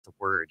The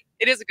word.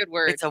 It is a good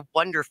word. It's a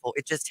wonderful,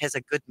 it just has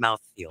a good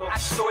mouthfeel. I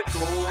saw it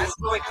go, I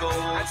saw it go,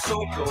 I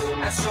saw it go,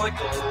 I saw it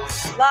go.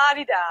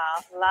 La-di-da,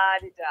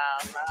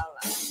 la-di-da, la-la.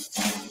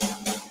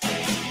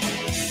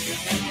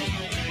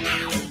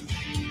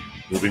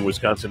 Moving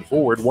Wisconsin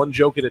forward, one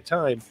joke at a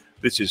time.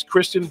 This is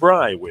Kristin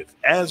Bry with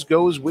As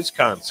Goes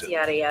Wisconsin.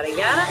 Yada, yada,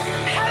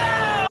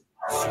 yada.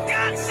 Hello,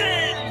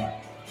 Wisconsin!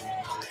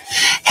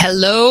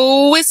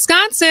 Hello,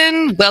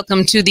 Wisconsin.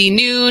 Welcome to the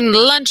noon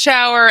lunch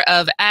hour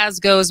of As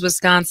Goes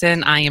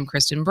Wisconsin. I am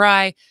Kristin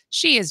Bry.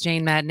 She is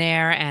Jane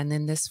Madnair. And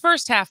in this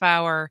first half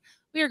hour,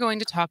 we are going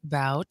to talk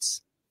about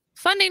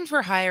funding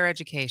for higher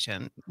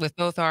education with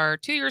both our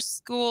two-year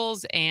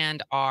schools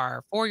and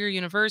our four-year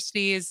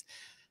universities.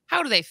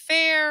 How do they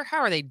fare? How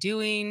are they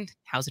doing?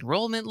 How's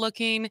enrollment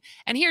looking?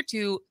 And here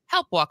to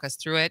help walk us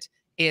through it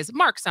is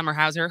Mark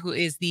Sommerhauser, who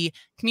is the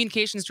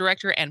Communications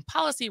Director and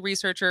Policy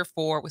Researcher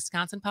for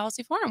Wisconsin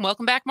Policy Forum.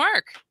 Welcome back,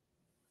 Mark.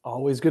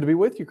 Always good to be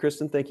with you,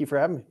 Kristin. Thank you for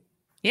having me.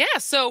 Yeah,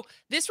 so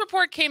this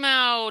report came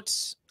out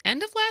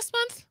end of last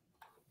month?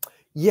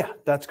 Yeah,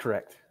 that's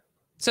correct.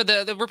 So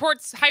the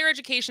report's higher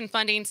education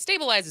funding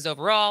stabilizes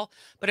overall,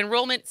 but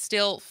enrollment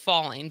still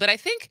falling. But I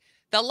think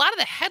a lot of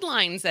the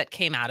headlines that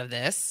came out of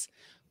this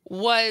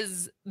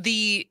was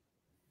the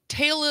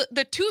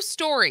two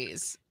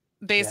stories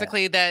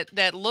basically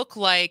that look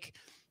like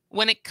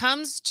when it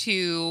comes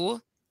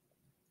to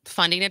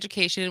funding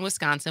education in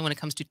Wisconsin, when it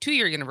comes to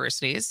two-year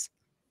universities,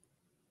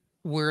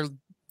 we're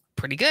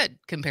pretty good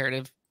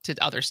comparative to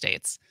other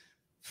states.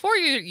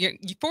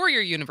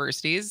 Four-year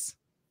universities,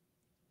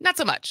 not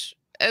so much.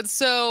 And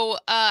so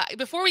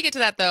before we get to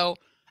that, though,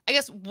 I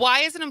guess why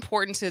is it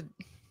important to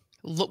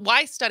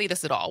why study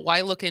this at all?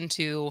 Why look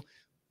into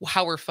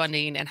how we're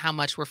funding and how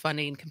much we're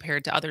funding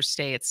compared to other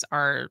states,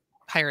 our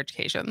higher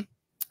education?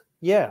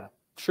 Yeah,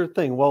 sure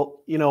thing.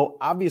 Well,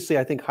 obviously,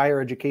 I think higher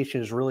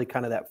education is really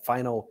kind of that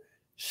final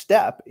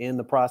step in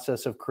the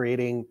process of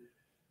creating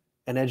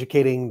and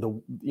educating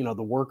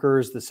the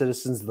workers, the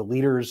citizens, the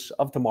leaders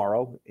of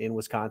tomorrow in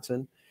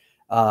Wisconsin.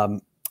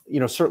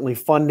 Certainly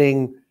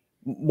funding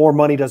more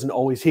money doesn't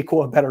always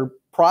equal a better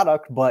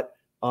product, but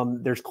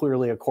there's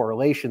clearly a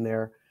correlation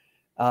there.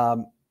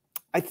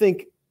 I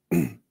think,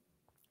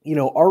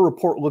 our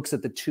report looks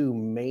at the two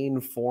main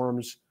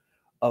forms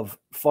of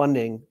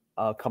funding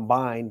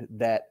combined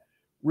that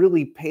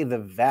really pay the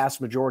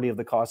vast majority of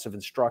the cost of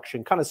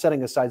instruction, kind of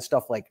setting aside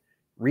stuff like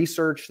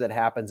research that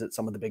happens at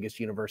some of the biggest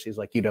universities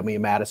like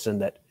UW-Madison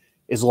that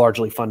is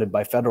largely funded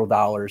by federal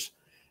dollars.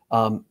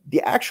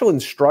 The actual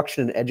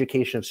instruction and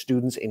education of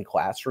students in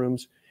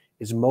classrooms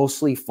is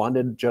mostly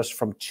funded just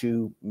from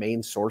two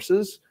main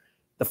sources.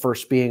 The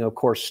first being, of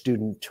course,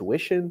 student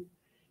tuition,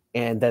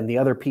 and then the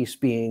other piece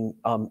being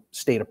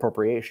state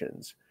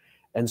appropriations.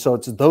 And so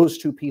it's those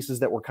two pieces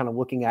that we're kind of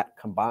looking at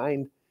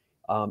combined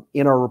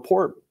in our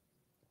report.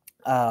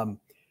 I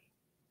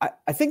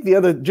think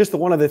the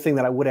one other thing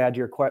that I would add to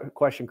your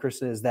question,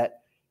 Kristin, is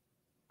that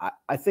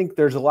I think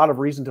there's a lot of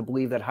reason to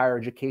believe that higher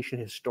education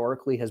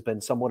historically has been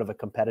somewhat of a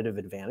competitive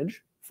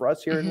advantage for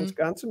us here in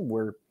Wisconsin.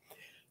 We're,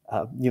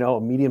 a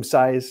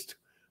medium-sized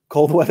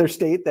cold weather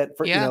state that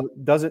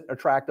doesn't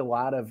attract a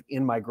lot of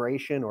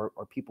in-migration or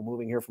people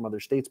moving here from other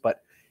states.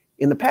 But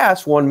in the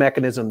past, one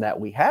mechanism that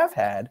we have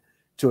had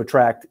to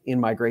attract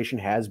in-migration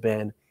has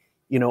been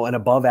an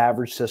above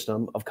average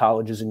system of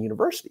colleges and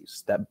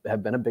universities that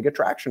have been a big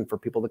attraction for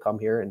people to come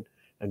here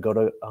and go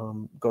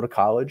to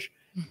college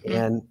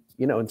and,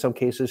 in some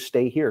cases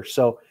stay here.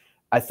 So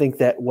I think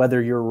that whether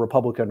you're a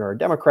Republican or a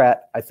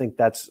Democrat, I think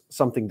that's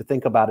something to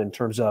think about in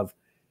terms of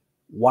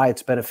why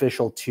it's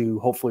beneficial to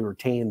hopefully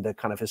retain the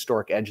kind of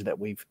historic edge that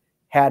we've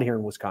had here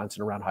in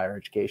Wisconsin around higher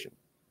education.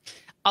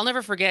 I'll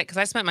never forget, because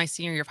I spent my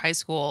senior year of high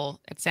school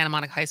at Santa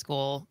Monica High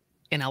School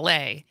in LA.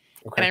 Okay.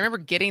 And I remember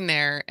getting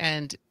there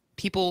and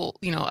people,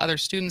 other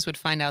students would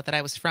find out that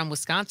I was from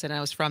Wisconsin.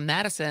 I was from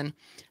Madison. And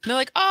they're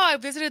like, oh, I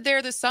visited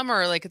there this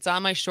summer. Like, it's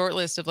on my short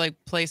list of like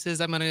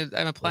places I'm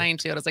applying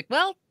to. And I was like,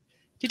 well,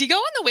 did you go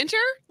in the winter?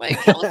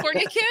 Like,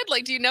 California kid?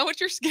 Like, do you know what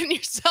you're getting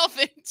yourself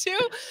into?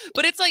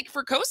 But it's like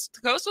for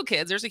coastal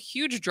kids, there's a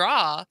huge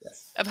draw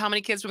of how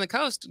many kids from the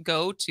coast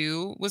go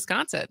to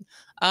Wisconsin.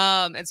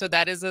 And so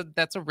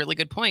that's a really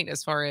good point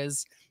as far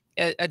as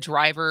a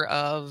driver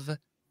of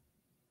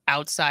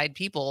outside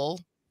people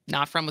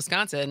not from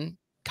Wisconsin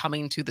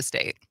coming to the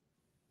state.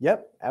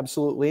 Yep,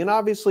 absolutely. And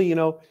obviously,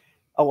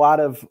 a lot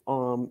of,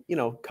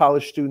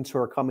 college students who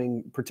are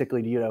coming,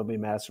 particularly to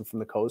UW-Madison from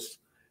the coast,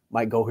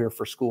 might go here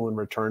for school and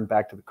return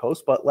back to the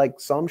coast. But like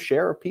some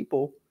share of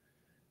people,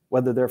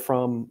 whether they're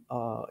from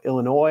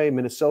Illinois,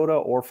 Minnesota,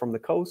 or from the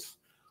coast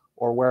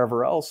or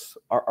wherever else,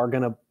 are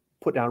going to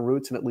put down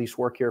roots and at least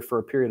work here for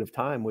a period of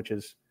time, which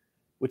is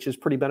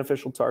pretty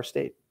beneficial to our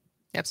state.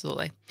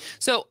 Absolutely.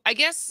 So I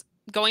guess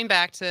going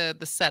back to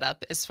the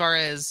setup, as far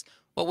as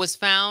what was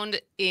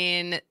found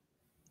in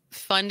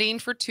funding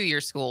for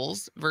two-year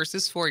schools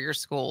versus four-year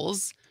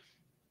schools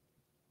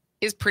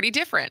is pretty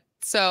different.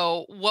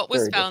 So what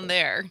was found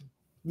there?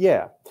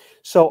 Yeah.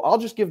 So I'll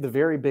just give the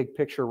very big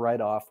picture right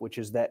off, which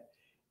is that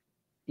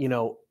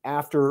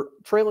after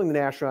trailing the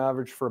national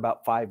average for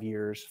about 5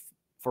 years,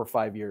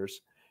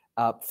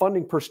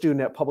 funding per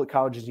student at public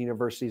colleges and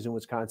universities in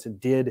Wisconsin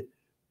did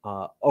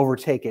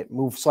overtake it,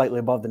 move slightly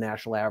above the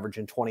national average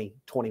in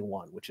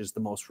 2021, which is the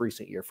most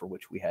recent year for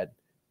which we had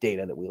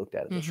data that we looked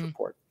at in this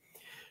report.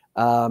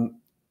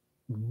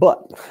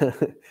 But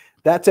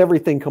that's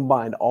everything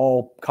combined,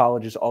 all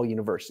colleges, all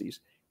universities.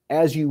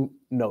 As you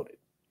noted,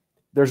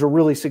 there's a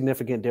really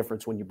significant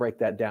difference when you break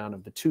that down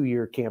of the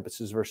 2-year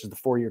campuses versus the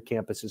 4-year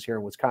campuses here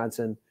in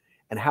Wisconsin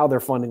and how their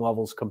funding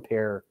levels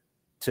compare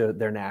to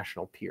their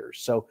national peers.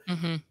 So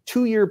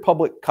 2-year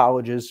public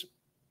colleges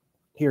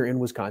here in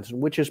Wisconsin,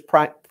 which is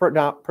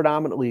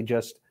predominantly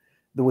just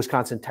the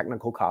Wisconsin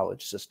Technical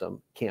College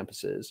System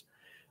campuses,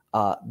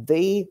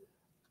 they,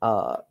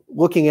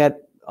 looking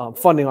at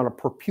funding on a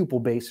per pupil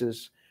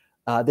basis,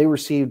 they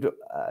received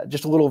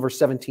just a little over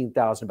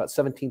 $17,000, about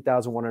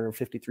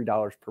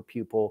 $17,153 per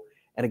pupil.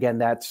 And again,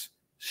 that's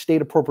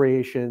state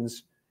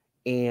appropriations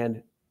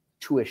and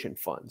tuition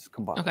funds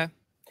combined. Okay.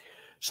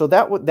 So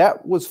that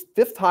was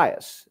 5th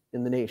highest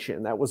in the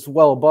nation. That was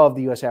well above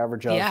the U.S.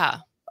 average of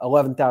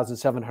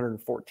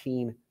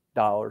 $11,714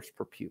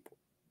 per pupil.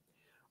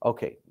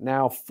 Okay,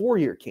 now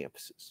 4-year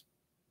campuses.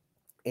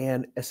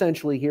 And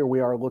essentially here we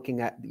are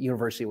looking at the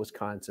University of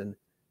Wisconsin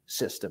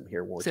system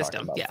here when we're talking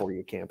about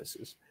 4-year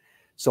campuses.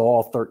 So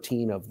all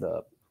 13 of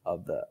the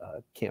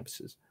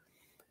campuses.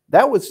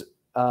 That was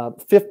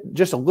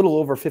just a little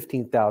over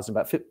 15,000,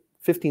 about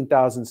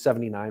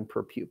 15,079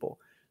 per pupil.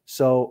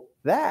 So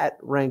that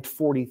ranked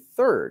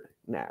 43rd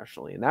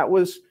nationally, and that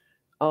was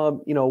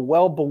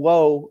well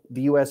below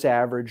the U.S.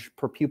 average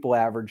per pupil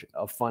average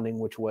of funding,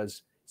 which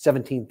was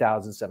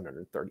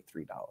 $17,733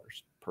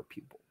 per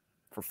pupil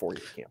for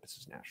 4-year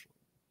campuses nationally.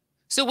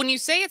 So when you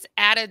say it's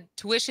added,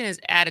 tuition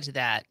is added to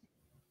that,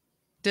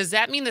 does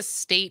that mean the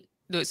state?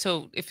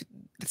 So if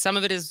some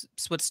of it is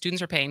what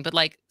students are paying, but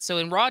so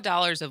in raw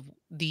dollars of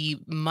the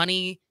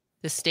money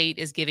the state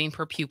is giving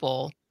per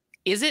pupil,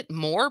 is it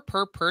more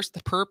per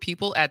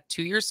pupil at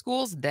 2-year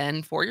schools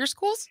than 4-year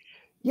schools?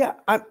 Yeah,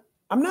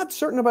 I'm not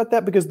certain about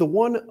that, because the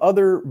one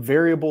other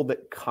variable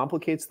that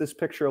complicates this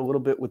picture a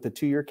little bit with the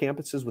 2-year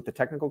campuses, with the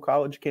technical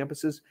college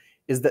campuses,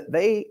 is that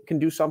they can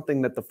do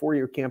something that the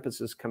 4-year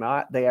campuses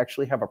cannot. They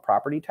actually have a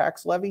property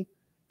tax levy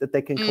that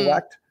they can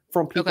collect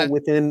from people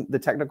within the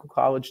technical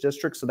college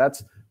district. So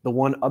that's the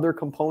one other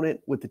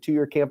component with the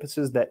 2-year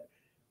campuses that,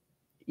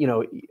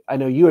 I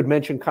know you had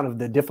mentioned kind of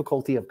the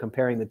difficulty of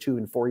comparing the 2-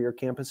 and 4-year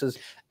campuses.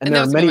 And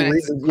there are many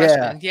reasons.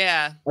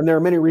 Yeah. And there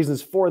are many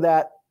reasons for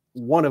that.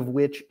 One of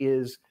which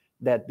is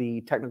that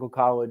the technical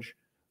college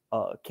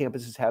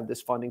campuses have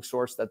this funding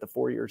source that the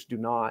 4-years do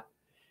not.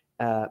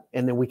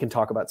 And then we can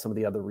talk about some of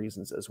the other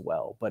reasons as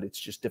well, but it's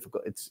just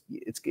difficult. It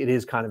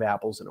is kind of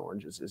apples and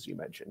oranges, as you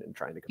mentioned, in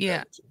trying to compare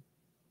the two.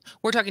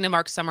 We're talking to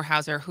Mark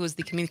Sommerhauser, who is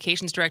the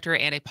communications director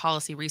and a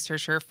policy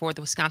researcher for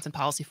the Wisconsin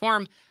Policy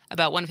Forum,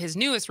 about one of his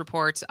newest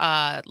reports,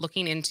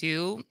 looking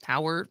into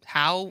how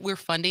we're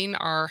funding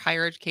our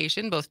higher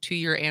education, both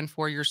 2-year and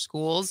 4-year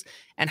schools,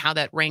 and how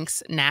that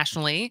ranks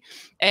nationally.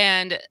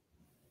 And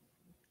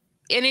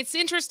it's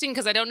interesting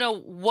because I don't know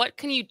what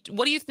do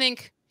you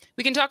think?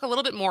 We can talk a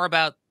little bit more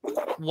about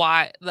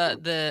why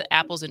the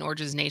apples and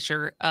oranges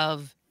nature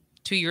of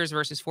 2 years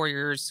versus 4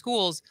 years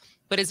schools,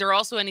 but is there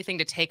also anything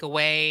to take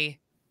away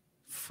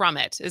from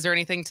it? Is there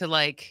anything to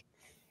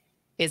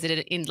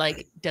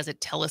does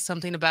it tell us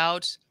something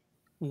about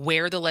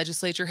where the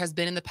legislature has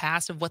been in the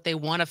past of what they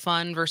want to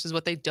fund versus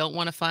what they don't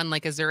want to fund?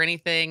 Is there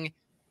anything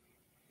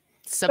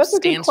substantial? That's a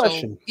good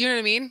question. You know what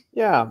I mean?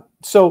 Yeah.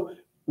 So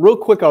real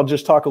quick, I'll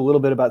just talk a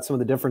little bit about some of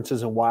the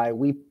differences and why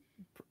we,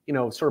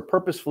 sort of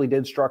purposefully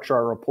did structure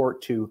our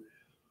report to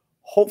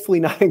hopefully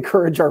not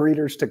encourage our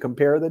readers to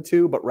compare the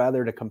two, but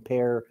rather to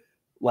compare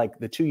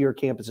the 2-year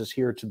campuses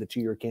here to the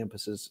 2-year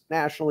campuses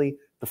nationally,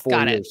 the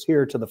 4 years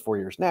here to the 4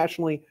 years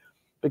nationally,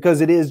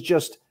 because it is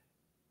just,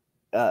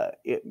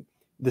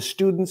 the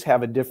students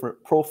have a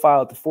different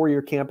profile at the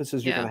 4-year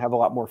campuses. You're going to have a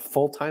lot more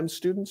full-time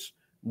students,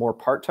 more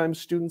part-time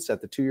students at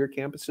the 2-year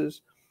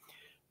campuses.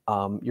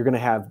 You're going to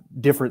have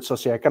different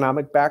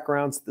socioeconomic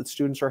backgrounds that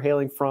students are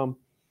hailing from.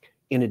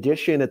 In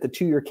addition, at the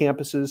 2-year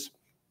campuses,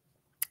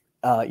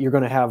 you're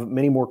going to have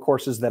many more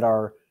courses that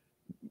are,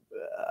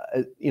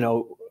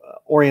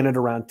 oriented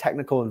around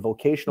technical and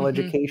vocational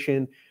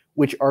education,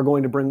 which are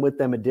going to bring with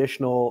them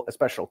additional,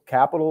 especially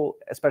capital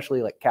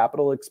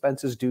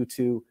expenses due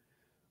to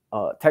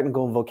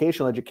technical and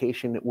vocational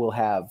education. It will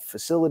have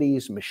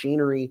facilities,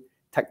 machinery,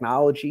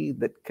 technology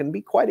that can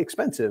be quite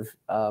expensive.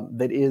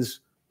 That is,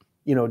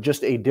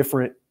 just a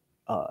different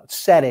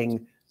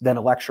setting than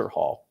a lecture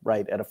hall,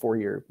 right, at a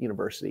 4-year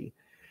university.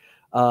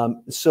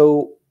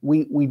 So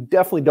we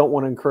definitely don't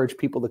want to encourage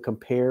people to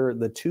compare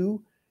the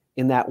two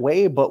in that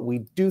way, but we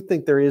do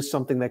think there is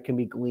something that can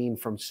be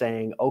gleaned from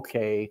saying,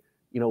 okay,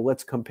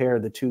 let's compare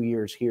the 2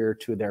 years here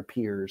to their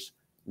peers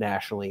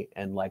nationally,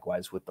 and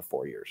likewise with the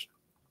 4 years.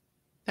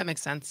 That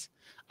makes sense.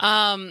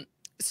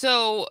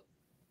 So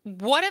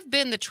what have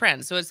been the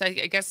trends? So it's, I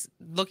guess,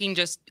 looking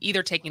just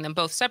either taking them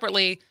both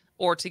separately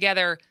or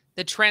together,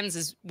 the trends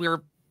is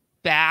we're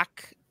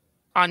back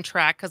on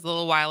track? Because a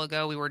little while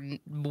ago we were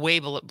way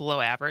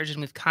below average, and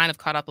we've kind of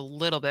caught up a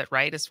little bit,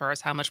 right, as far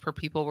as how much per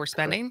pupil we're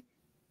spending?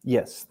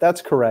 Yes,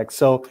 that's correct.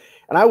 So,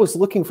 and I was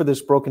looking for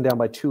this broken down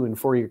by 2- and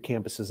 4-year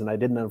campuses, and I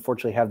didn't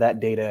unfortunately have that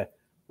data,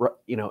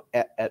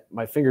 at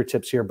my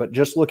fingertips here. But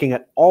just looking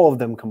at all of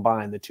them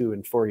combined, the 2-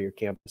 and 4-year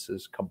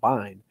campuses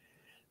combined,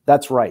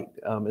 that's right.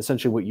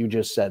 Essentially, what you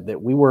just said,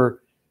 that we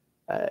were.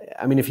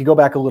 If you go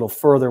back a little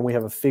further, and we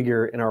have a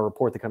figure in our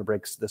report that kind of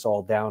breaks this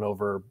all down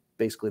over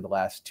basically the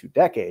last 2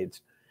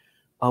 decades,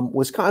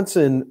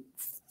 Wisconsin,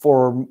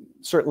 for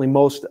certainly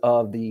most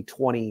of the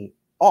 20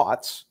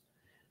 aughts,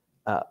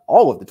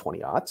 all of the 20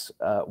 aughts,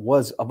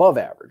 was above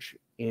average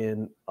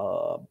in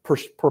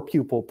per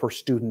pupil, per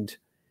student,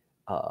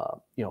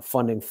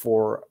 funding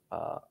for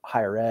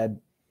higher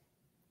ed.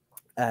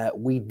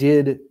 We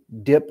did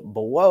dip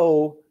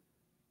below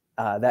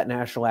that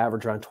national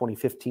average around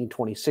 2015,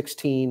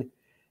 2016.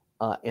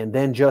 And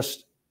then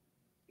just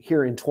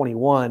here in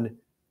 21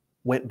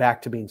 went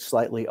back to being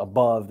slightly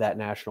above that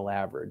national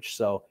average.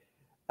 So,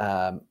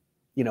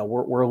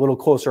 we're a little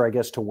closer, I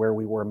guess, to where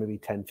we were maybe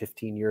 10,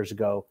 15 years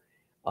ago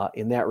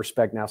in that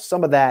respect. Now,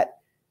 some of that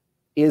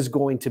is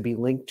going to be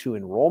linked to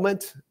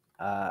enrollment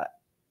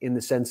in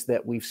the sense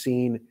that we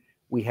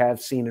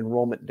have seen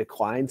enrollment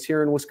declines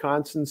here in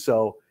Wisconsin.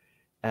 So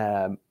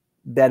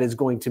that is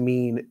going to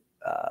mean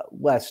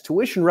less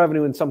tuition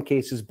revenue in some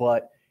cases,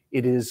 but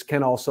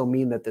can also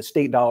mean that the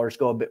state dollars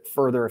go a bit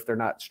further if they're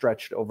not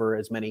stretched over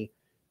as many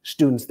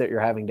students that you're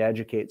having to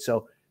educate.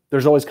 So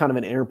there's always kind of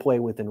an interplay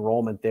with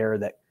enrollment there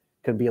that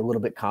can be a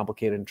little bit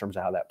complicated in terms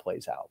of how that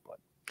plays out. But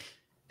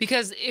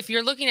because if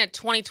you're looking at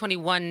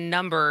 2021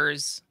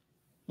 numbers,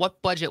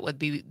 what budget would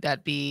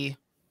that be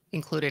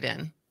included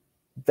in?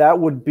 That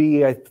would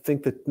be, I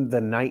think, the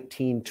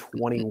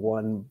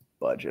 1921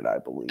 budget, I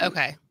believe.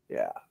 Okay.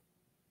 Yeah.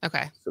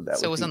 Okay.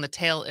 So it was on the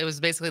tail. It was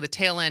basically the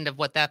tail end of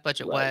what that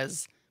budget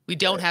was. We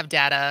don't have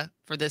data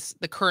for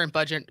the current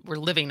budget we're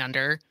living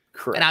under.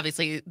 Correct. And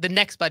obviously the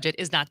next budget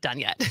is not done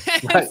yet.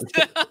 Right. So,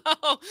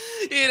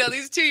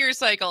 these 2-year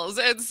cycles.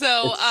 And so,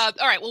 all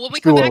right. Well, when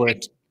we come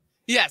back,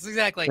 yes,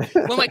 exactly.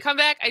 When we come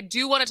back, I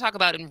do want to talk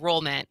about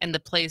enrollment and the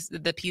piece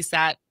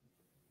that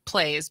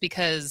plays,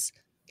 because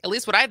at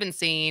least what I've been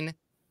seeing,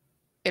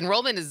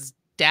 enrollment is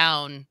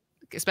down,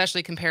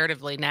 especially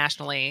comparatively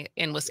nationally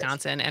in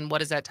Wisconsin. Yes. And what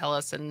does that tell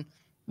us, and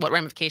what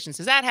ramifications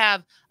does that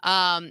have?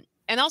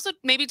 And also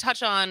maybe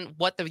touch on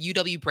what the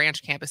UW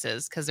branch campus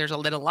is, because there's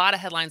been a lot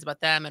of headlines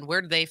about them and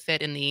where do they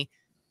fit in the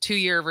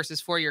 2-year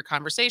versus 4-year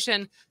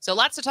conversation. So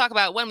lots to talk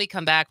about when we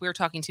come back. We were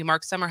talking to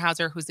Mark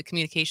Sommerhauser, who's the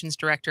communications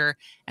director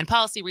and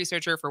policy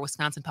researcher for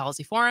Wisconsin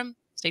Policy Forum.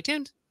 Stay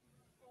tuned.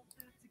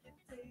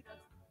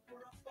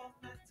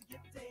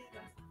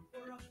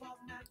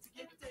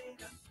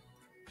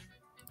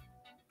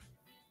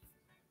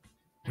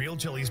 Real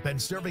Chili's been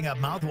serving up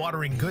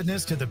mouth-watering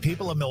goodness to the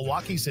people of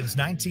Milwaukee since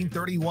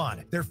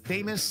 1931. Their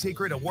famous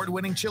secret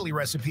award-winning chili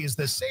recipe is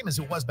the same as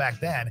it was back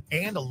then,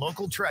 and a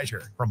local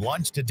treasure. From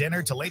lunch to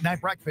dinner to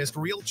late-night breakfast,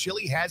 Real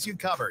Chili has you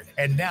covered.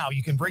 And now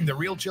you can bring the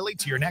Real Chili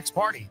to your next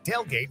party,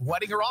 tailgate,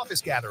 wedding, or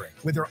office gathering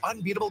with their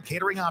unbeatable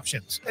catering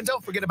options. And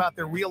don't forget about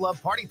their Real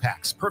Love party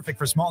packs, perfect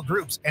for small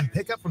groups, and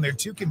pick up from their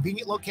 2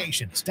 convenient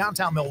locations,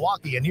 downtown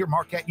Milwaukee and near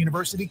Marquette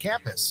University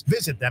campus.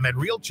 Visit them at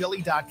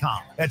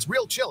realchili.com. That's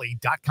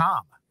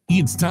realchili.com.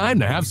 It's time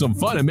to have some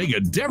fun and make a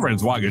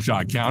difference,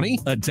 Waukesha County.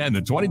 Attend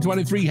the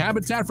 2023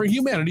 Habitat for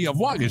Humanity of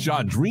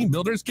Waukesha Dream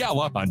Builders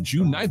Gala on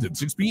June 9th at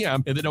 6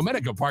 p.m. in the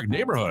Dominica Park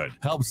neighborhood.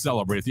 Help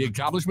celebrate the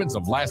accomplishments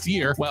of last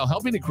year while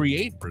helping to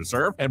create,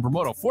 preserve, and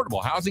promote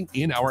affordable housing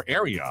in our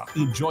area.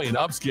 Enjoy an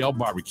upscale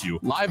barbecue,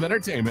 live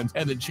entertainment,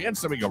 and the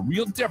chance to make a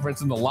real difference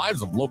in the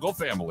lives of local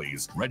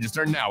families.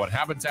 Register now at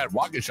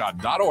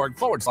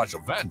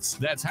habitatwaukesha.org/events.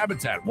 That's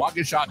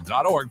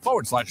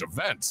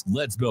habitatwaukesha.org/events.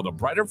 Let's build a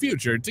brighter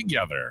future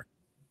together.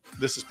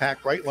 This is Pat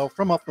Greitlow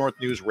from Up North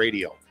News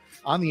Radio.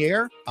 On the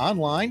air,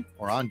 online,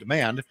 or on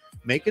demand,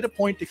 make it a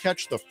point to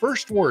catch the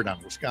first word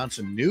on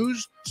Wisconsin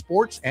news,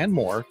 sports, and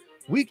more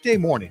weekday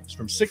mornings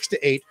from 6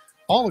 to 8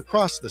 all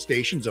across the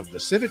stations of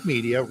the Civic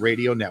Media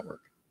Radio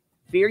Network.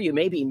 Fear you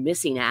may be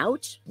missing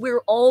out?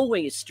 We're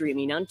always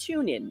streaming on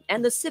TuneIn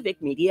and the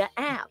Civic Media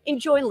app.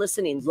 Enjoy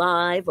listening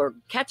live or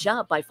catch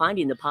up by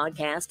finding the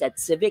podcast at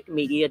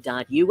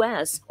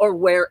civicmedia.us or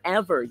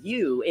wherever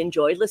you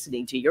enjoy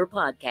listening to your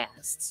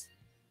podcasts.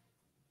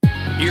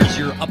 Here's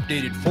your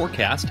updated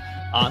forecast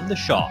on the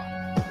Shaw.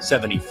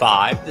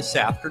 75 this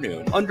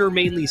afternoon, under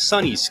mainly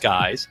sunny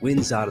skies,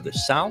 winds out of the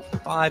south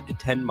 5 to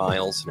 10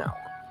 miles an hour.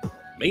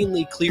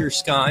 Mainly clear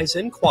skies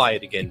and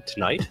quiet again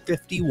tonight,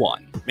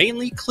 51.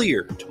 Mainly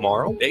clear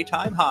tomorrow,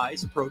 daytime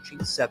highs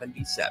approaching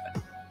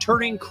 77.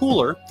 Turning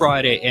cooler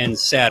Friday and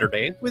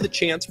Saturday with a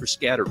chance for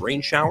scattered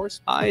rain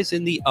showers, highs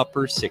in the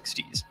upper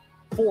 60s.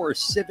 For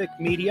Civic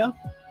Media,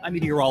 I'm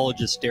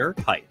meteorologist Derek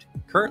Height.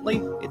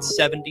 Currently, it's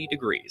 70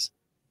 degrees.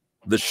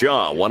 The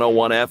Shaw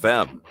 101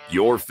 FM,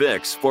 your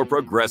fix for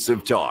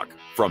progressive talk.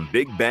 From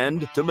Big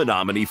Bend to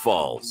Menominee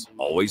Falls.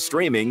 Always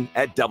streaming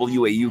at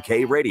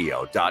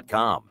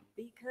WAUKradio.com.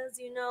 Because Cause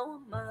you know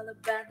I'm all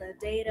about the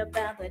data,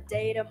 more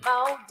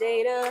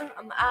data.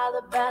 I'm all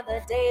about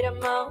the data,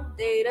 more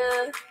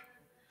data.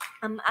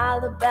 I'm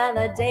all about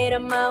the data,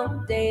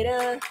 more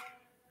data.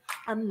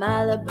 I'm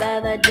all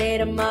about the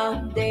data,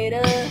 more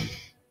data.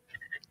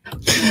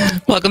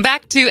 Welcome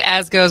back to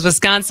As Goes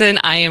Wisconsin.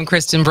 I am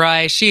Kristin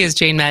Bry. She is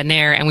Jane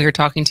Madnair, and we are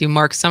talking to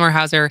Mark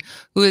Sommerhauser,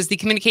 who is the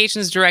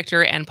communications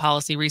director and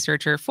policy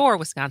researcher for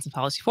Wisconsin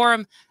Policy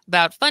Forum,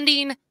 about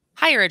funding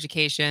higher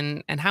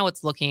education and how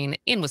it's looking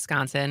in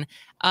Wisconsin.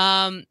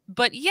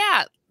 But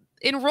yeah,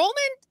 enrollment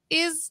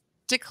is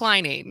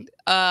declining.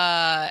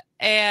 And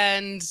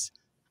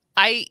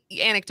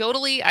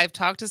I've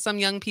talked to some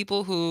young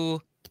people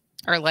who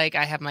are like,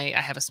 I have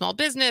a small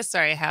business, or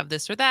I have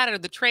this or that, or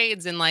the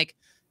trades, and like,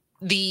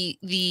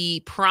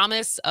 the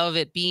promise of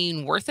it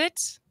being worth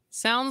it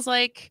sounds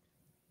like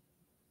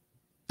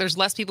there's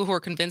less people who are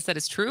convinced that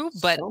it's true,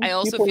 but I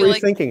also feel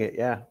like rethinking it.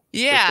 Yeah.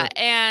 Yeah. Sure.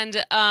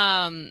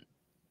 And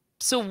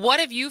so what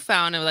have you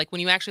found of, like,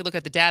 when you actually look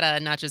at the data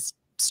and not just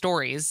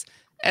stories,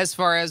 as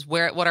far as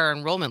what our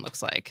enrollment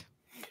looks like?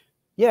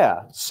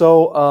 Yeah.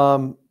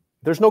 So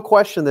there's no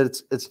question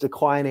that it's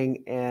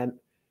declining, and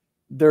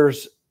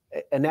there's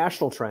a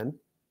national trend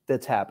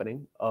that's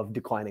happening of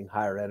declining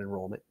higher ed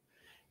enrollment.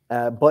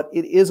 But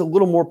it is a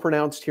little more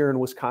pronounced here in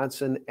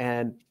Wisconsin,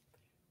 and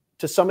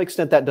to some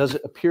extent that does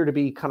appear to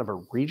be kind of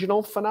a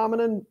regional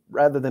phenomenon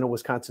rather than a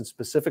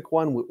Wisconsin-specific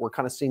one. We're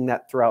kind of seeing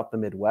that throughout the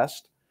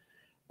Midwest.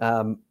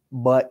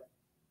 But,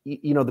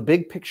 you know, the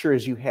big picture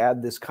is you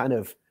had this kind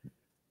of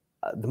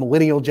the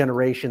millennial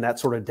generation, that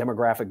sort of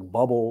demographic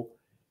bubble,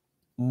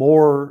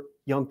 more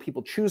young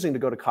people choosing to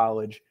go to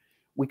college.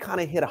 We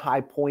kind of hit a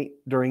high point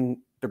during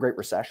the Great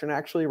Recession,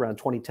 actually, around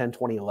 2010,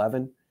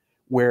 2011.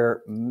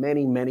 Where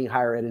many, many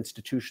higher ed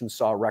institutions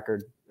saw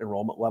record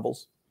enrollment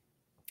levels.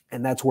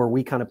 And that's where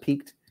we kind of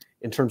peaked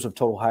in terms of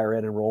total higher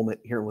ed enrollment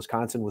here in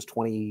Wisconsin was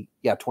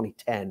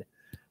 2010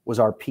 was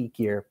our peak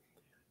year.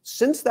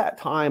 Since that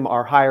time,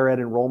 our higher ed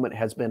enrollment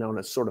has been on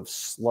a sort of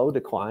slow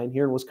decline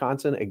here in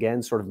Wisconsin,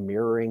 again, sort of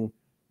mirroring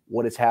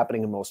what is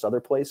happening in most other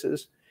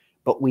places.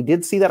 But we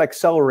did see that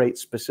accelerate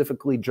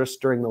specifically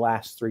just during the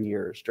last 3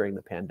 years during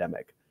the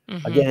pandemic.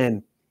 Mm-hmm.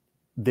 Again,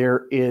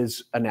 there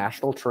is a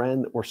national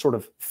trend that we're sort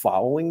of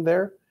following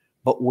there,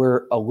 but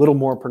we're a little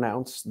more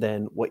pronounced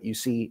than what you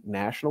see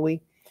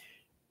nationally.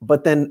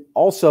 But then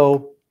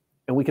also,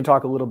 and we can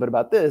talk a little bit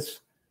about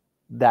this,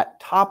 that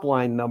top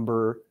line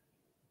number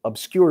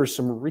obscures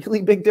some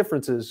really big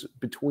differences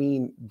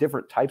between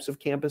different types of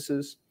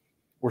campuses.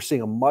 We're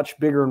seeing a much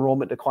bigger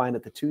enrollment decline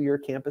at the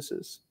 2-year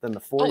campuses than the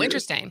 4 years. Oh,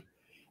 interesting.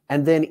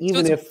 And then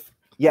even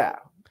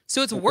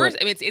So it's worse.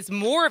 I mean, it's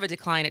more of a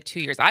decline at 2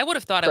 years. I would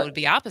have thought it would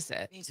be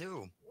opposite. Me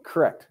too.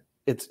 Correct.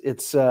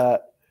 It's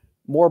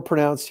more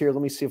pronounced here.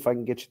 Let me see if I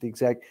can get you the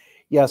exact.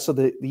 Yeah. So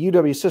the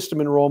UW system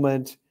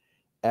enrollment,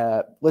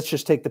 let's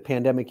just take the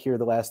pandemic here.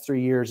 The last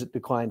 3 years, it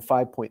declined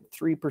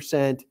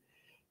 5.3%.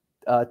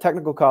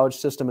 Technical college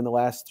system in the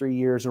last 3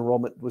 years,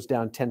 enrollment was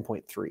down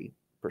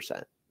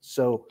 10.3%.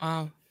 So,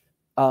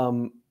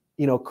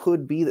 you know,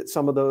 could be that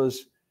some of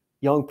those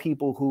young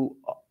people who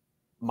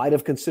might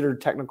have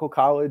considered technical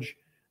college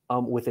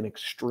with an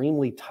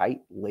extremely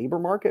tight labor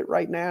market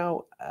right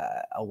now,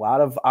 a lot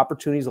of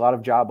opportunities, a lot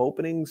of job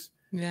openings.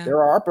 Yeah.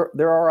 There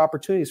are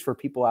opportunities for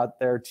people out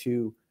there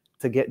to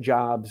get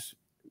jobs,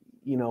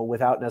 you know,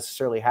 without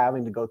necessarily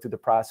having to go through the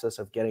process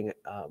of getting,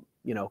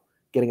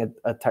 getting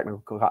a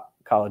technical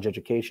college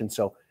education.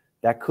 So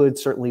that could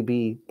certainly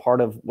be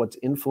part of what's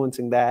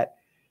influencing that.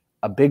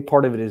 A big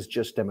part of it is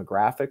just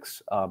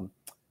demographics.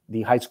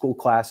 The high school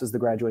classes, the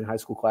graduating high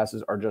school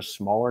classes are just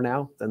smaller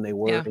now than they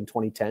were in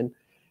 2010.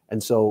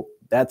 And so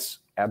that's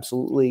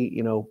absolutely,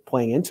 you know,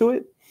 playing into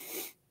it.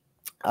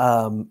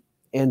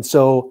 And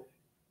so,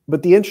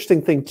 but the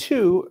interesting thing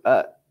too,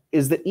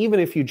 is that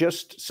even if you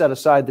just set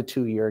aside the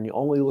 2-year and you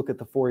only look at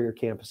the 4-year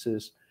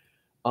campuses,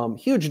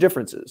 huge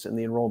differences in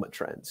the enrollment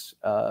trends.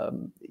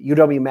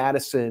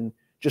 UW-Madison,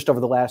 just over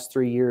the last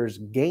 3 years,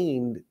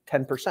 gained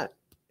 10%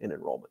 in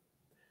enrollment.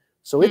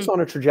 So it's on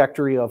a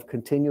trajectory of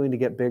continuing to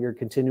get bigger,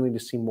 continuing to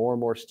see more and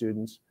more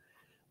students.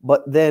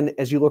 But then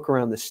as you look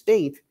around the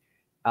state,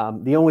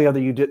 the only other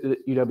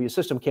UW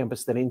system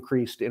campus that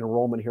increased in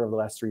enrollment here over the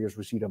last 3 years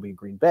was UW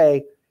Green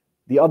Bay.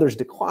 The others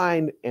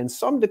declined, and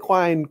some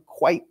declined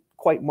quite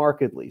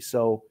markedly.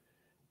 So,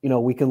 you know,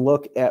 we can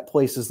look at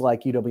places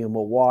like UW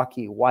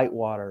Milwaukee,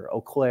 Whitewater,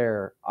 Eau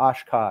Claire,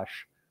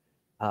 Oshkosh,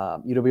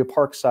 UW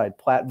Parkside,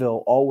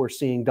 Platteville, all were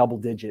seeing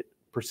double-digit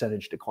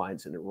percentage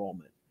declines in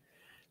enrollment.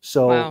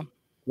 So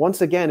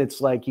once again,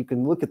 it's like you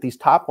can look at these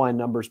top-line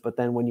numbers, but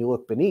then when you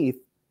look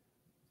beneath,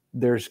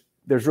 there's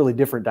really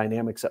different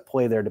dynamics at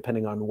play there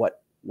depending on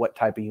what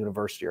type of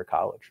university or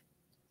college.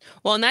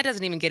 Well, and that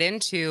doesn't even get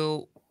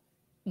into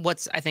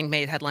what's, I think,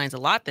 made headlines a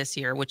lot this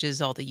year, which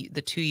is all the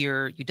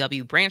 2-year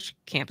UW branch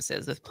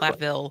campuses, with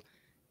Platteville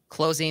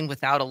closing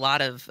without a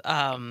lot of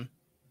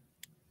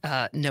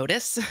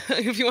notice,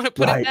 if you want to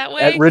put it that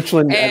way. At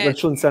Richland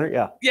Center,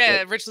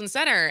 at Richland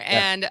Center,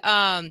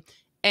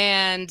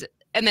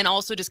 and then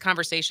also just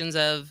conversations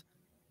of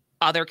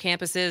other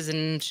campuses,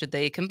 and should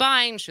they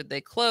combine? Should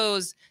they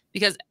close?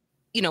 Because,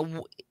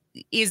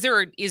 is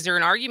there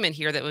an argument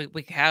here that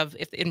we have,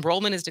 if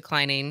enrollment is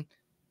declining,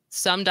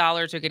 some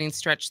dollars are getting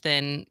stretched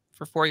thin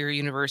for four-year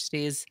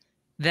universities,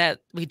 that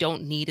we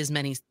don't need as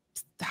many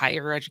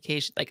higher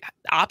education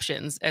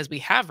options as we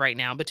have right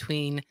now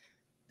between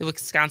the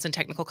Wisconsin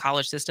Technical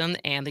College system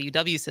and the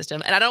UW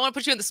system? And I don't want to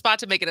put you in the spot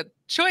to make it a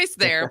choice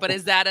there, but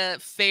is that a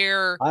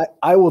fair?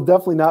 I will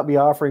definitely not be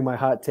offering my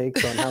hot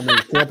takes on how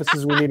many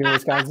campuses we need in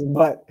Wisconsin,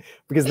 but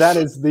because that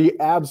is the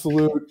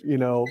absolute,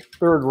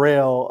 third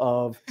rail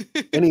of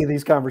any of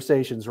these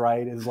conversations,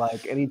 right? Is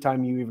like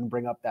anytime you even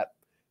bring up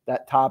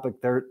that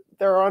topic, there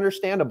are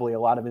understandably a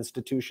lot of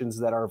institutions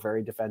that are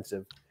very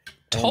defensive.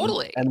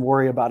 Totally. And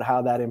worry about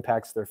how that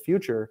impacts their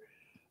future.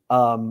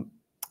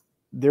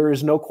 There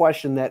is no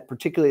question that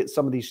particularly at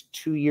some of these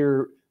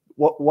 2-year,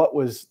 what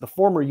was the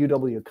former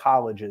UW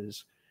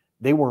colleges,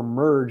 they were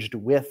merged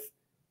with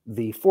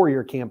the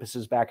 4-year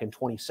campuses back in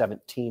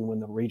 2017 when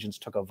the regions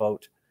took a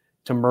vote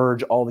to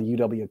merge all the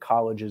UW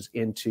colleges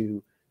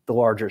into the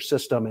larger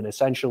system. And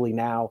essentially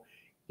now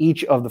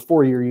each of the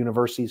 4-year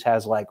universities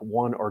has like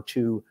one or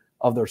two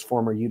of those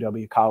former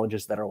UW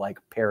colleges that are like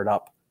paired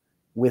up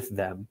with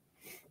them.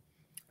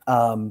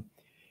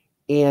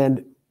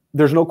 And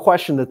there's no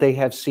question that they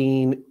have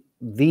seen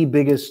the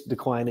biggest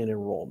decline in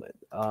enrollment.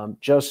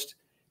 Just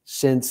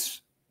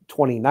since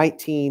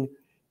 2019,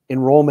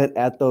 enrollment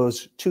at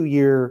those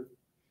 2-year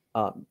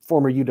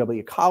former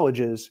UW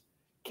colleges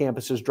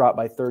campuses dropped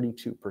by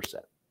 32%.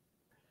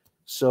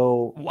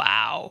 So,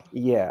 wow.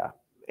 Yeah.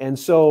 And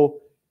so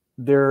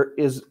there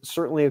is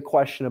certainly a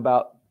question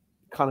about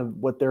kind of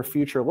what their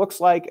future looks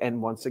like.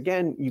 And once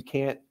again, you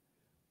can't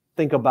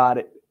think about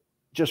it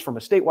just from a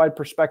statewide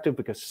perspective,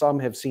 because some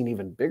have seen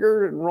even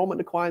bigger enrollment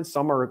declines.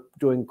 Some are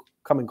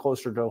coming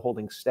closer to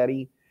holding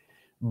steady.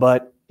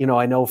 But,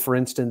 I know, for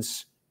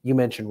instance, you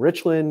mentioned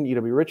Richland,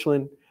 UW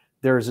Richland.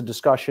 There is a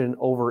discussion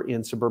over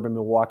in suburban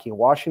Milwaukee and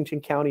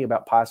Washington County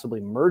about possibly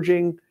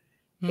merging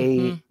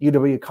a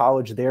UW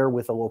college there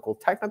with a local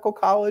technical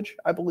college,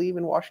 I believe,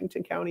 in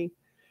Washington County.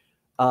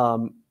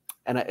 And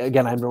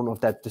again, I don't know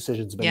if that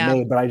decision's been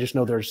made, but I just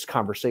know there's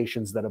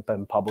conversations that have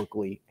been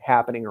publicly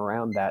happening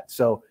around that.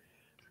 So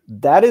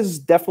that is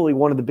definitely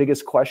one of the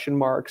biggest question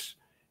marks,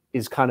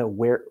 is kind of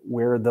where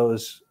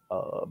those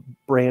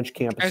branch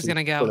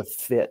campuses sort of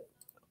fit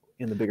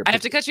in the bigger picture. I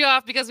have to cut you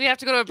off because we have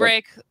to go to a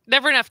break. Yep.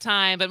 Never enough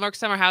time, but Mark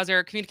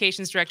Sommerhauser,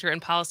 Communications Director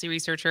and Policy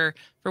Researcher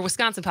for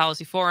Wisconsin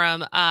Policy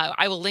Forum.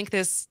 I will link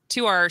this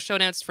to our show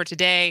notes for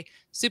today.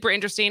 Super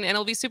interesting, and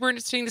it'll be super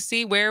interesting to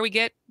see where we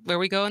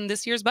go in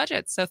this year's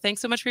budget. So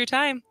thanks so much for your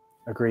time.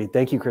 Agreed.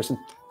 Thank you, Kristin.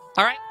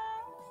 All right.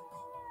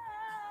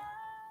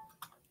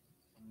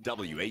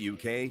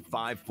 WAUK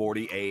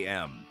 540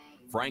 AM,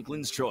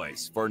 Franklin's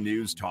choice for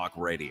news talk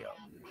radio.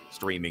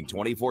 Streaming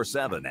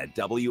 24/7 at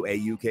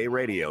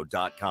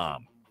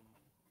WAUKradio.com.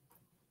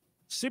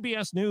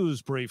 CBS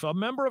News brief. A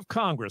member of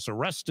Congress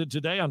arrested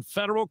today on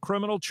federal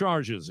criminal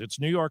charges. It's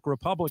New York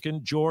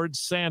Republican George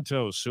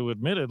Santos, who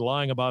admitted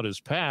lying about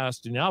his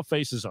past and now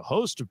faces a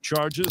host of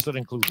charges that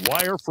include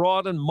wire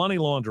fraud and money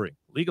laundering.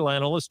 Legal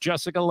analyst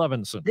Jessica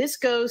Levinson. This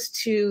goes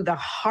to the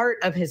heart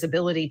of his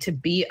ability to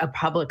be a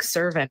public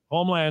servant.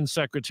 Homeland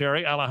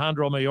Secretary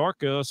Alejandro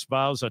Mayorkas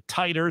espoused a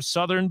tighter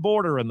southern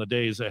border in the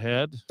days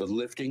ahead. The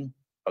lifting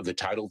of the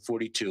Title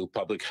 42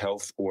 public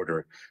health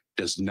order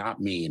does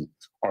not mean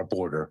our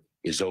border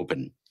is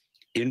open.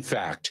 In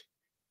fact,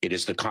 it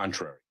is the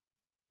contrary.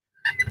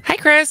 Hi,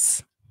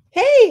 Kriss.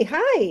 Hey,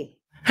 hi.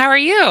 How are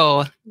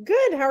you?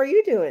 Good. How are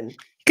you doing?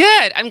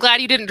 Good. I'm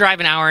glad you didn't drive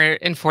an hour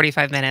and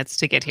 45 minutes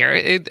to get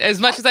here. As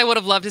much as I would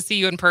have loved to see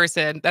you in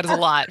person, that is a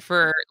lot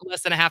for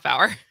less than a half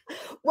hour.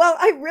 Well,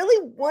 I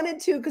really wanted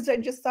to because I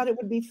just thought it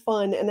would be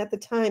fun. And at the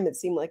time, it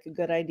seemed like a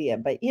good idea.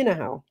 But you know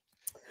how.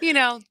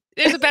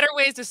 There's a better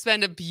ways to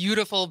spend a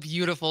beautiful,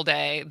 beautiful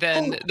day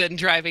than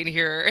driving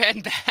here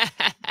and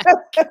back.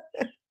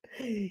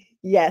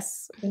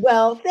 Yes.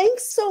 Well,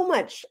 thanks so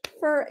much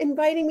for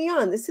inviting me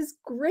on. This is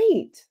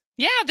great.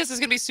 Yeah, this is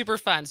going to be super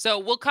fun. So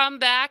we'll come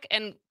back,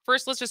 and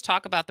first let's just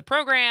talk about the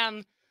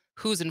program,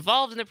 who's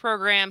involved in the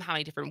program, how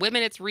many different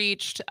women it's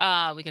reached.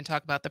 We can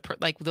talk about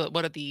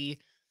what are the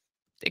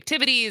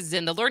activities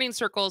and the learning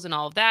circles and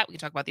all of that. We can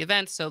talk about the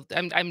events. So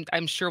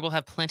I'm sure we'll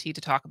have plenty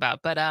to talk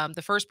about. But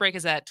the first break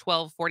is at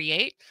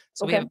 12:48,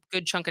 so we have a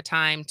good chunk of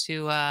time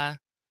to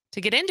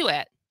get into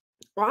it.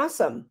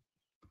 Awesome.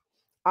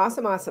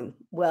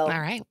 Well, all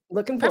right,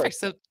 looking forward.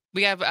 Perfect. So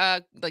we have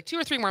 2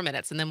 or 3 more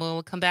minutes, and then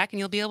we'll come back and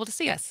you'll be able to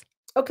see us.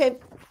 Okay.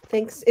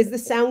 Thanks. Is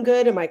this sound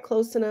good? Am I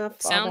close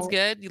enough? Sounds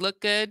good. You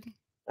look good.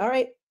 All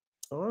right.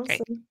 Awesome.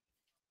 Okay.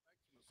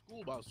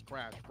 School bus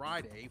crash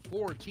Friday.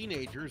 4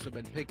 teenagers have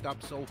been picked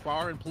up so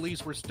far, and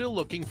police were still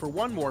looking for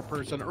one more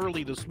person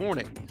early this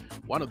morning.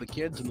 One of the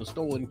kids in the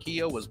stolen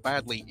Kia was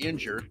badly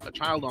injured. A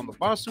child on the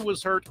bus who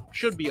was hurt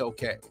should be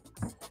okay.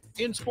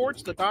 In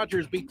sports, the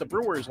Dodgers beat the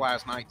Brewers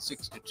last night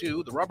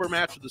 6-2. The rubber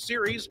match of the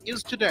series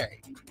is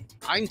today.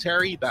 I'm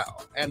Terry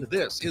Bell, and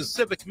this is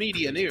Civic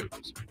Media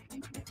News.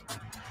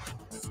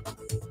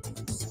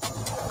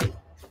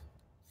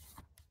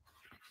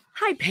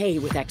 High pay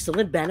with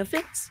excellent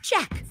benefits?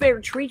 Check. Fair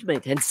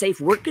treatment and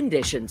safe work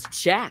conditions?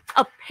 Check.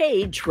 A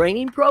paid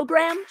training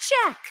program?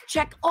 Check.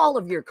 Check all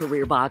of your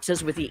career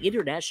boxes with the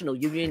International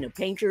Union of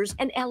Painters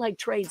and Allied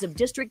Trades of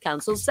District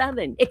Council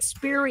 7.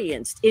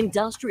 Experienced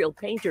industrial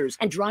painters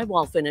and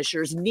drywall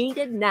finishers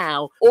needed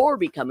now, or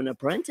become an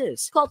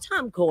apprentice. Call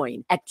Tom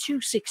Coyne at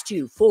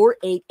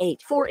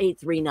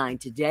 262-488-4839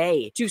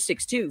 today.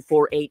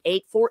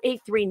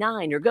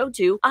 262-488-4839 or go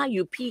to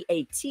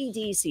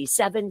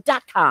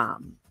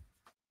IUPATDC7.com.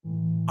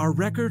 Are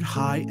record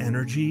high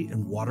energy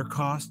and water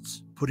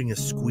costs putting a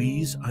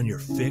squeeze on your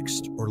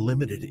fixed or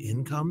limited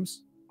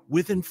incomes?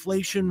 With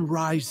inflation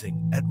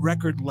rising at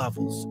record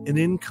levels and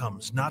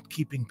incomes not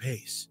keeping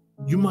pace,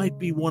 you might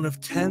be one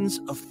of tens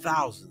of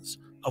thousands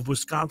of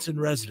Wisconsin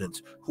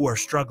residents who are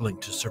struggling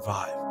to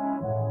survive.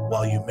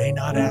 While you may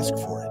not ask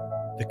for it,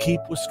 the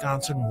Keep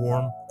Wisconsin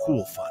Warm,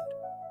 Cool Fund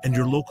and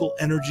your local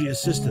energy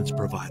assistance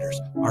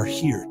providers are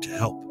here to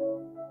help.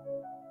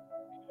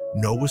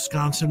 No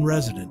Wisconsin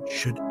resident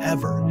should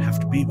ever have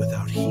to be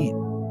without heat,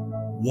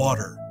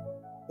 water,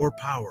 or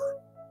power.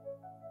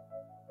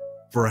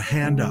 For a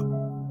hand up,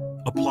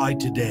 apply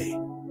today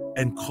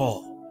and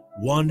call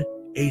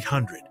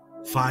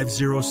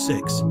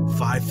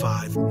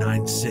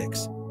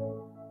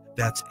 1-800-506-5596.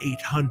 That's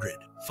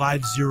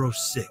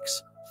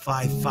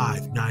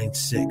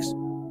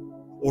 800-506-5596.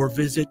 Or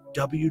visit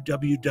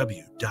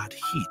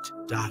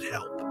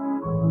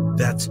www.heat.help.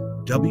 That's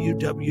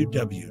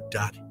www.heat.help.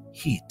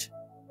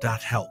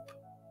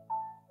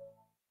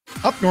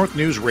 Up North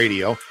News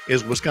Radio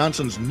is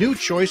Wisconsin's new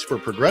choice for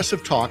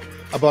progressive talk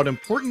about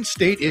important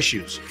state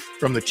issues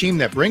from the team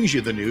that brings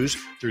you the news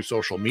through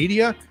social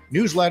media,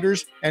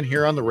 newsletters, and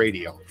here on the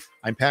radio.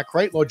 I'm Pat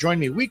Kreitlow. Join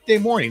me weekday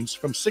mornings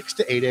from 6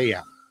 to 8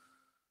 a.m.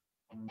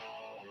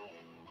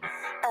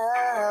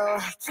 Oh,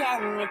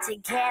 can you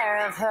take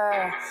care of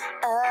her?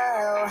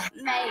 Oh,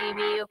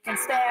 maybe you can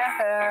spare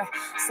her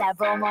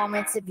several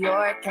moments of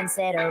your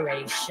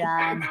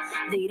consideration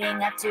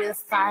leading up to the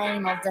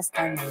final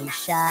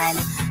destination.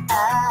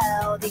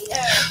 Oh, the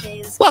earth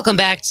is... Welcome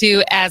back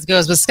to As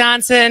Goes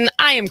Wisconsin.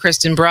 I am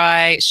Kristin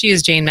Bry. She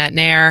is Jane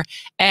Matnair.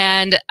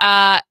 And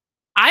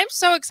I'm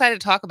so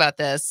excited to talk about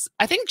this.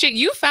 I think, Jane,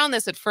 you found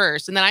this at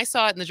first, and then I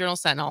saw it in the Journal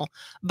Sentinel.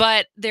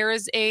 But there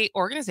is a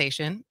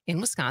organization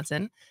in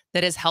Wisconsin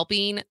that is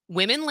helping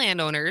women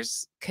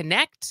landowners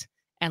connect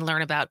and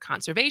learn about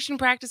conservation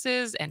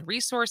practices and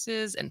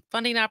resources and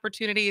funding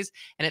opportunities.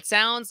 And it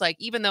sounds like,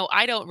 even though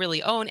I don't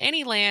really own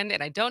any land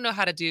and I don't know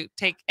how to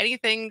take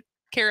anything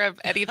care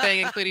of anything,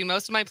 including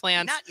most of my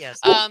plants. Not yet.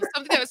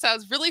 Something that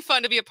sounds really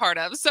fun to be a part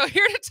of. So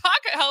here to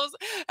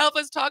help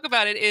us talk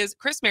about it is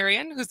Kriss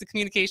Marion, who's the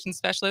communications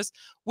specialist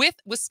with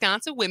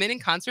Wisconsin Women in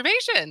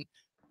Conservation.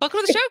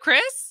 Welcome to the show,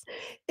 Kriss.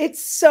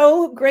 It's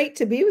so great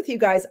to be with you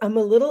guys. I'm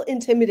a little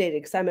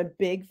intimidated because I'm a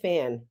big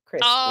fan,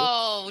 Kristin.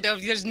 Oh, no,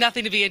 there's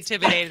nothing to be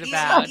intimidated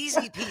about.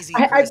 Easy peasy.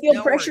 I feel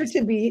no pressure worries.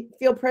 to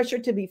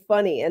be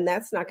funny, and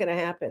that's not going to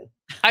happen.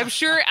 I'm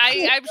sure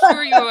you have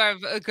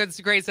a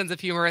great sense of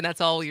humor, and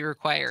that's all you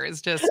require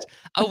is just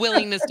a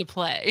willingness to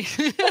play.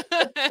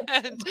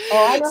 I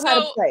know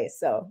how to play,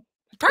 so.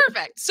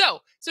 Perfect. So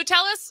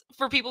tell us,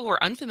 for people who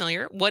are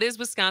unfamiliar, what is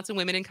Wisconsin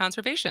Women in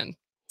Conservation?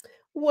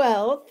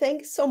 Well,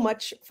 thanks so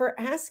much for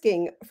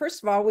asking.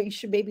 First of all, we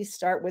should maybe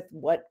start with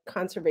what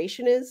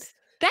conservation is.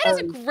 That is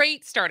a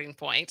great starting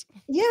point.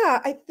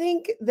 Yeah, I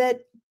think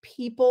that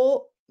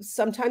people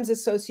sometimes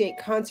associate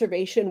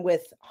conservation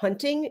with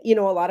hunting. You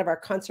know, a lot of our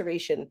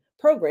conservation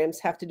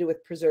programs have to do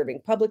with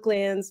preserving public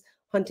lands,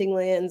 hunting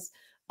lands.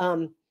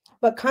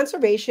 But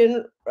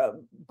conservation,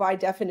 by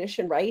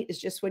definition, right, is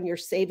just when you're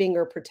saving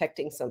or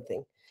protecting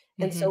something.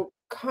 And so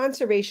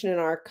conservation in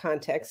our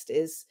context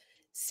is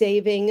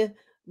saving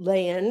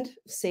land,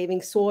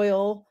 saving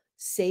soil,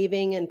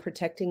 saving and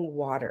protecting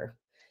water.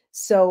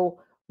 So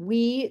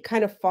we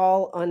kind of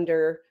fall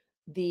under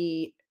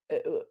the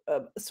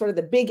sort of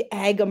the big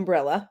ag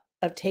umbrella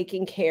of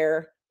taking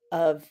care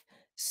of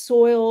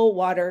soil,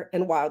 water,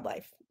 and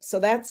wildlife. So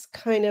that's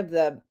kind of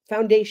the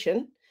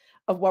foundation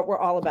of what we're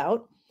all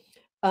about.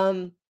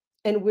 And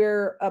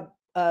we're a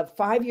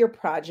 5-year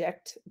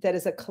project that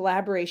is a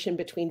collaboration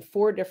between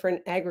 4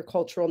 different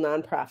agricultural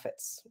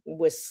nonprofits: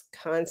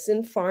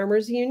 Wisconsin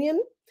Farmers Union,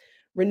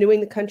 Renewing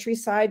the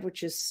Countryside,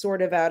 which is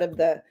sort of out of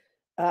the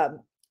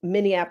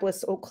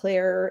Minneapolis, Eau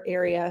Claire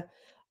area,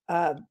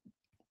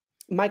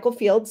 Michael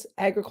Fields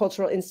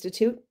Agricultural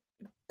Institute,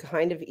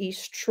 kind of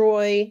East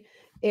Troy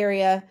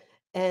area,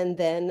 and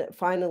then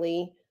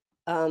finally,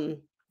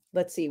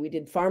 let's see, we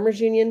did Farmers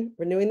Union,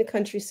 Renewing the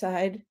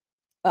Countryside,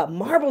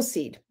 Marble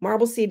Seed.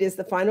 Marble Seed is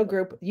the final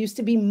group. It used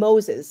to be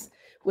Moses,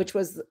 which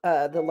was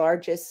the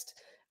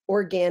largest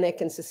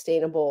organic and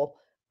sustainable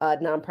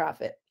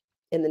nonprofit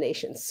in the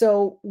nation.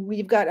 So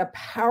we've got a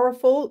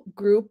powerful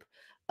group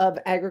of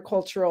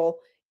agricultural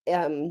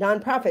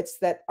nonprofits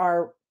that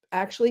are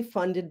actually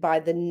funded by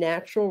the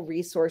Natural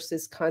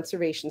Resources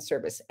Conservation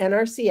Service,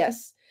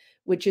 NRCS,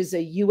 which is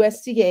a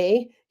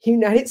USDA,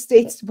 United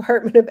States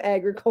Department of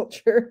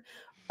Agriculture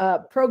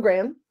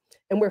program.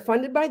 And we're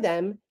funded by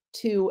them.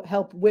 to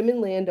help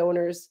women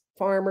landowners,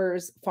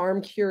 farmers,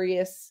 farm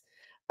curious,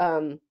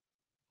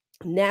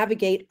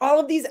 navigate all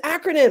of these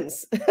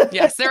acronyms.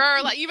 Yes, there are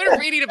a lot. Even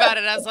reading about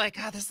it, I was like,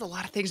 God, this is a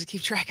lot of things to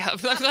keep track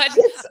of. I'm glad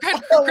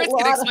Chris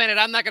can explain it.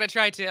 I'm not going to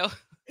try to.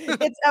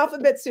 It's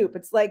alphabet soup.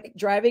 It's like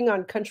driving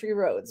on country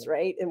roads,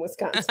 right, in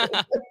Wisconsin.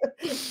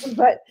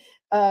 But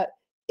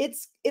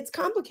it's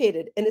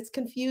complicated and it's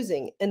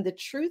confusing. And the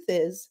truth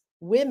is,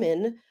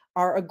 women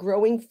are a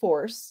growing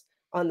force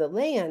on the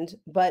land,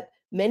 but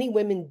many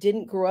women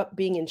didn't grow up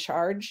being in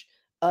charge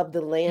of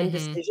the land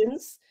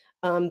decisions.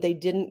 They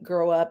didn't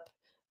grow up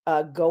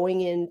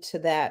going into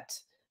that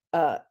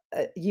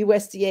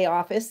USDA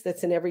office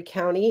that's in every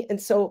county.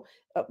 And so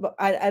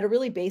at a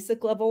really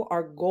basic level,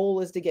 our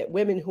goal is to get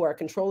women who are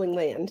controlling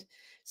land,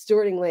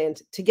 stewarding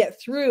land, to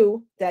get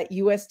through that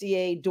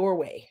USDA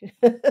doorway.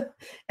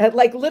 And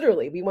like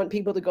literally, we want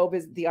people to go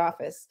visit the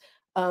office.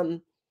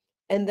 And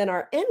then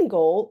our end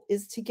goal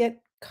is to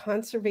get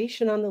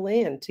conservation on the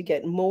land, to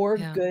get more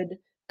good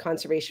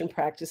conservation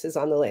practices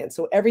on the land.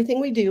 So everything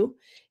we do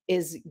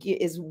is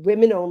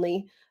women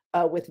only,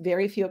 with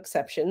very few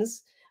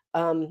exceptions.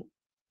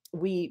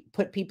 We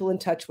put people in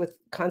touch with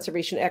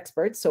conservation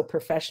experts, so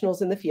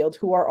professionals in the field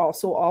who are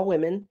also all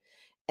women.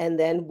 And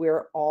then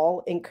we're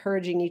all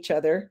encouraging each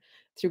other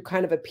through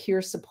kind of a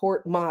peer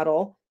support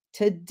model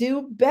to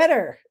do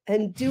better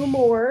and do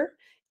more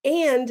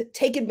and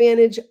take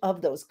advantage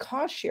of those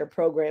cost share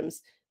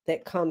programs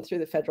that come through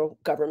the federal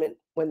government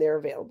when they're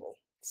available.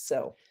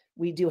 So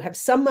we do have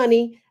some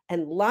money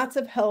and lots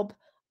of help,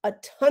 a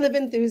ton of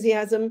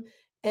enthusiasm,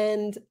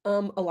 and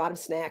a lot of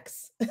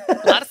snacks. A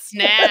lot of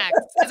snacks.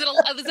 Is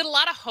it a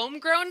lot of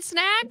homegrown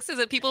snacks? Is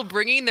it people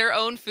bringing their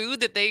own food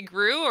that they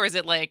grew, or is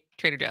it like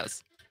Trader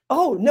Joe's?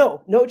 Oh,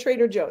 no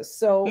Trader Joe's.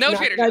 So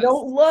Trader Joe's. I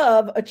don't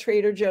love a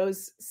Trader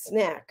Joe's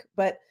snack,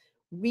 but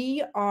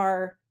we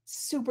are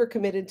super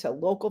committed to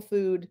local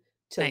food,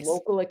 to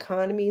local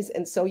economies.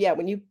 And so, yeah,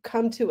 when you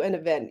come to an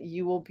event,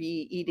 you will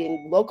be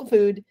eating local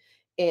food,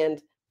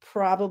 and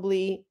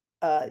probably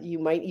you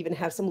might even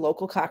have some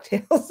local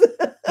cocktails.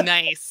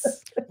 Nice.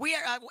 We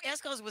are As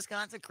Goes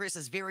Wisconsin. Kriss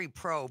is very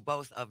pro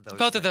both of those.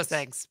 Both of those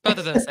things.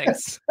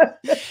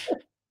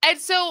 And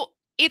so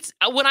it's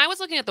when I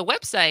was looking at the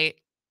website,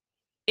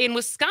 in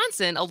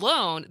Wisconsin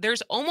alone,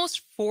 there's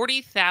almost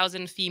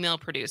 40,000 female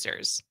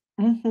producers.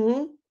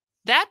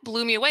 That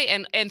blew me away.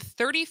 And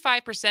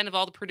 35% of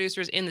all the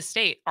producers in the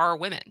state are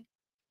women.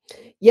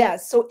 Yeah,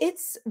 so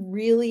it's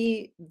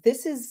really,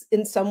 this is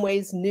in some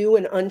ways new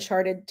and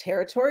uncharted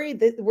territory.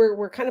 That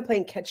we're kind of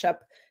playing catch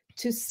up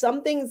to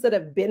some things that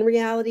have been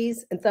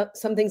realities and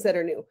some things that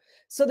are new.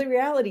 So the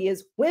reality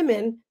is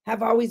women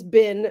have always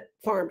been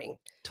farming.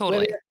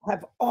 Totally. Women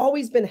have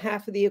always been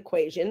half of the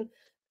equation.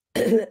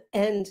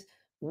 And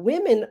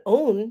women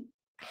own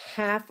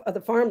half of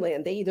the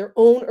farmland. They either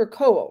own or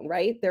co-own,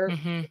 right?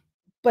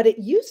 But it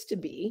used to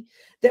be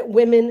that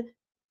women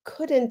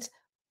couldn't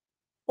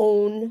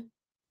own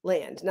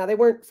land. Now, they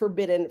weren't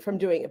forbidden from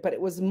doing it, but it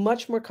was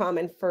much more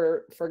common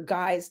for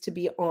guys to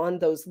be on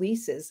those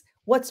leases.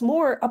 What's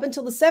more, up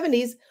until the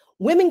 70s,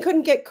 women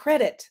couldn't get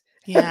credit.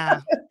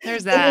 Yeah,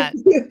 there's that.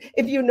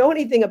 If you know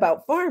anything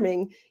about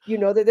farming, you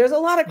know that there's a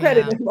lot of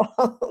credit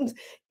involved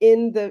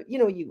in the,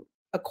 you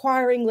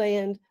acquiring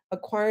land,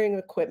 acquiring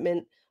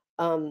equipment.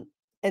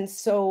 And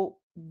so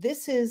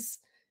this is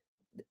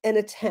an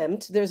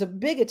attempt, there's a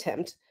big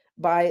attempt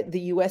by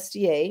the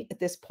USDA at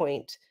this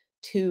point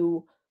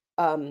to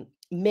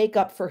make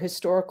up for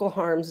historical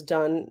harms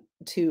done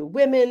to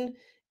women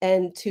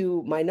and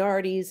to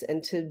minorities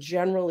and to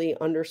generally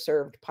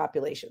underserved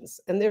populations.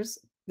 And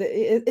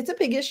it's a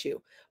big issue,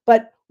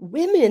 but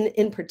women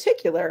in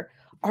particular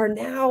are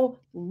now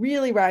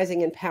really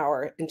rising in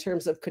power in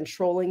terms of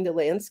controlling the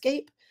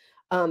landscape.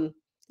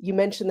 You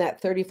mentioned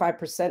that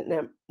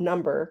 35%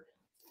 number.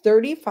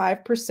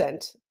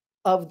 35%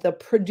 of the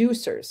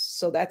producers,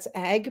 so that's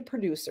ag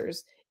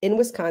producers in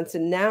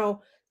Wisconsin,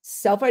 now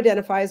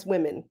self-identify as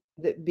women,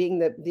 that being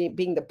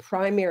the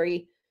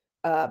primary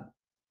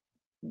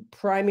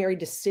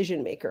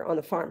decision maker on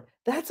the farm.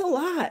 That's a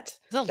lot.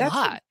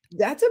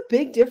 That's a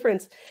big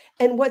difference.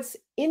 And what's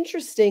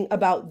interesting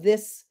about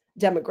this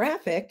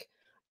demographic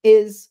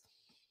is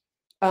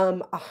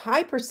a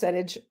high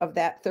percentage of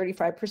that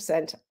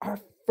 35% are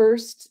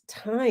first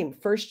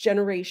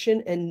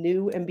generation and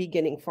new and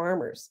beginning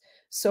farmers.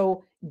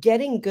 So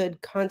getting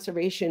good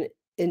conservation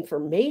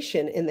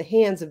information in the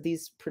hands of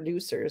these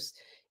producers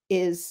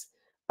is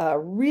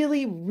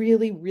really,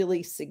 really,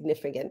 really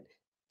significant.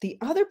 The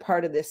other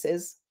part of this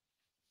is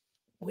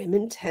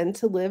women tend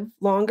to live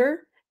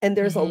longer, and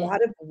there's a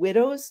lot of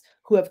widows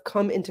who have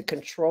come into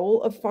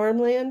control of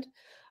farmland,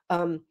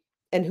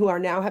 and who are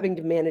now having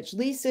to manage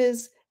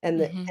leases and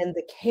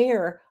the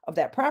care of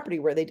that property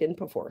where they didn't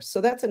before.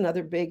 So that's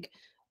another big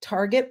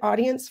target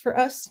audience for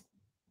us.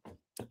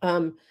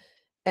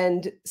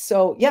 And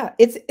so, yeah,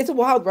 it's a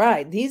wild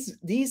ride.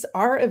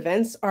 Our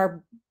events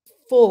are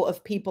full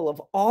of people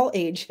of all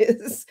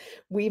ages.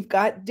 We've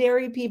got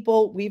dairy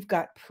people, we've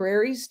got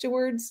prairie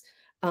stewards,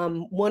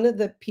 One of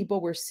the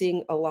people we're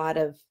seeing a lot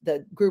of,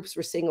 the groups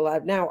we're seeing a lot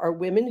of now, are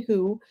women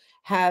who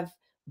have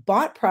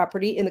bought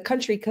property in the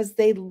country because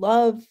they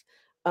love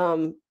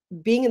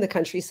being in the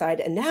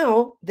countryside, and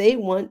now they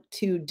want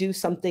to do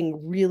something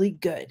really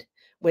good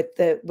with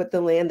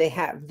the land they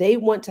have. They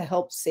want to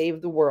help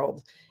save the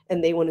world,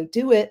 and they want to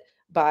do it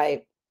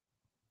by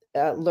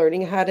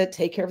learning how to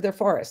take care of their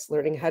forests,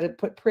 learning how to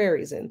put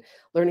prairies in,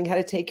 learning how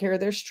to take care of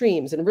their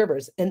streams and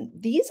rivers. And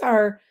these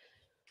are,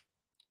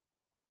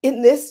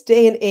 in this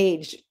day and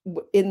age,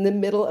 in the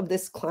middle of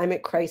this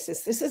climate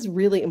crisis, this is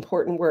really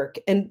important work,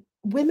 and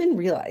women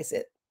realize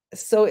it.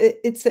 So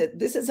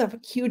this is a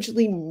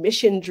hugely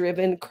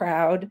mission-driven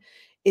crowd.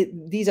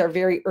 These are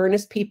very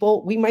earnest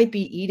people. We might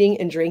be eating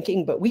and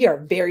drinking, but we are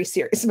very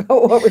serious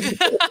about what we're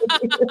doing.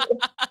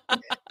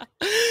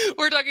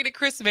 We're talking to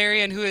Kriss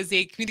Marion, who is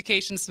a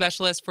communications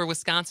specialist for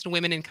Wisconsin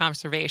Women in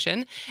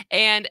Conservation.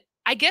 And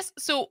I guess,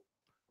 so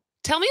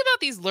tell me about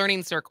these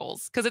learning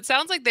circles, because it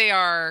sounds like they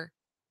are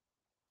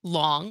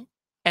long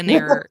and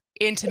they're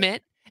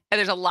intimate. And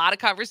there's a lot of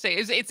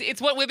conversations.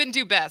 It's what women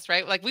do best,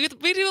 right? Like we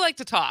do like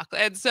to talk.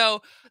 And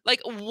so,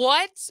 like,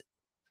 what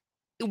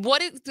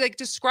is, like,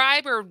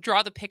 describe or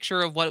draw the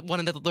picture of what one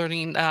of the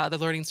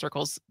learning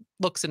circles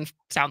looks and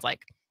sounds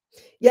like.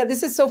 Yeah,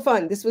 this is so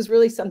fun. This was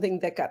really something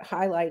that got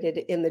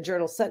highlighted in the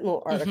Journal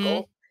Sentinel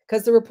article,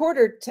 because the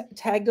reporter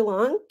tagged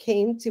along,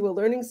 came to a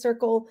learning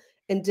circle,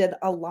 and did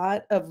a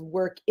lot of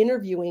work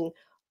interviewing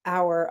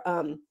our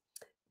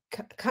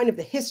kind of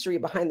the history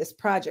behind this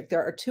project.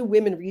 There are 2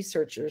 women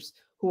researchers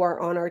who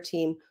are on our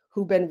team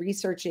who've been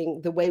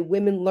researching the way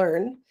women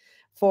learn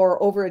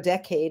for over a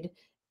decade.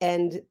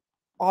 And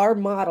our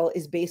model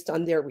is based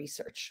on their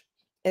research.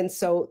 And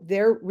so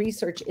their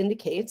research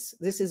indicates,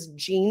 this is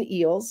Jean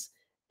Eels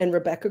and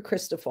Rebecca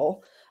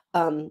Christoffel,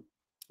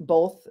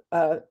 both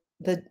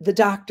the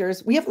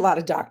doctors. We have a lot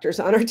of doctors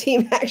on our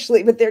team,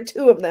 actually, but there are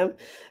 2 of them.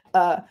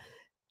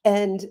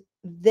 And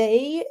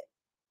they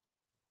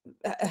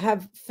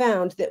have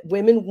found that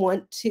women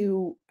want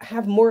to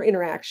have more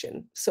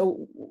interaction.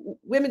 So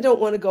women don't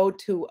want to go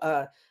to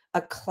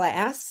a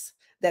class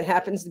that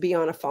happens to be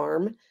on a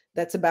farm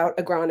that's about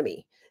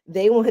agronomy.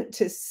 They want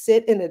to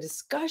sit in a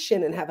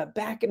discussion and have a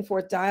back and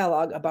forth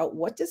dialogue about,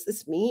 what does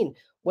this mean?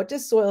 What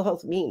does soil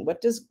health mean?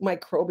 What does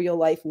microbial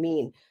life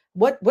mean?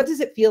 What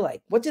does it feel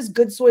like? What does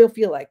good soil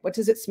feel like? What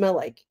does it smell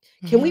like?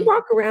 Can we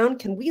walk around?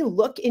 Can we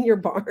look in your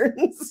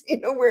barns? You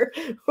know,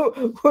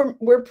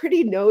 we're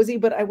pretty nosy,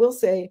 but I will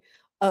say,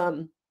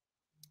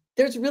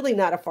 there's really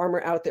not a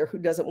farmer out there who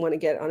doesn't want to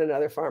get on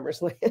another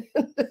farmer's land.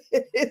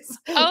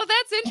 Oh,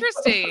 that's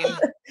interesting.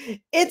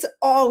 It's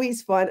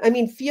always fun. I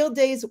mean, field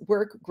days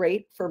work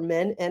great for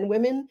men and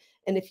women.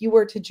 And if you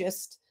were to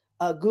just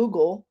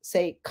Google,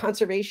 say,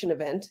 conservation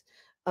event,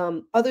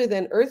 other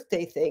than Earth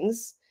Day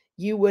things,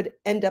 you would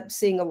end up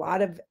seeing a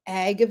lot of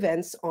ag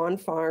events on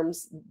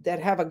farms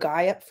that have a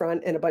guy up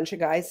front and a bunch of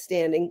guys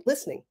standing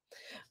listening.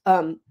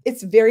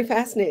 It's very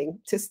fascinating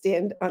to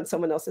stand on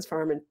someone else's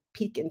farm and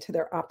peek into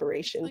their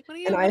operation. Like, what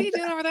are you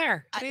doing over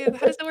there? How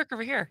does that work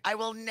over here? I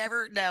will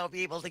never now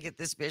be able to get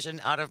this vision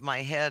out of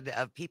my head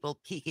of people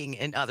peeking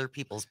in other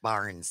people's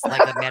barns,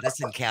 like a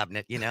medicine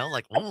cabinet, you know,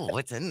 like, oh,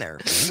 what's in there?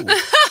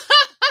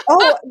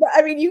 Oh,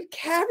 I mean, you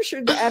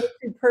captured the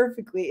attitude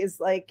perfectly. Is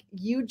like,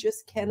 you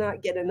just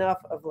cannot get enough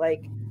of,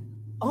 like,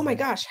 oh my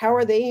gosh, how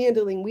are they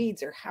handling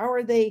weeds, or how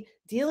are they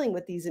dealing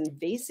with these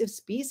invasive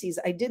species?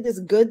 I did this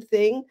good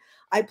thing.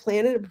 I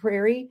planted a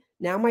prairie.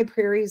 Now my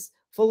prairie's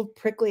full of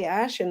prickly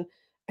ash. And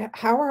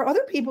how are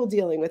other people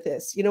dealing with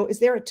this? You know, is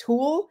there a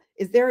tool?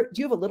 Do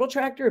you have a little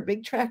tractor, a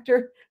big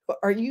tractor?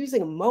 Are you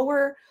using a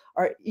mower?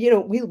 Or, you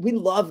know, we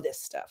love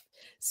this stuff.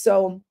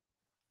 So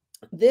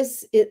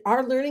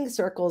our learning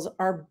circles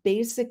are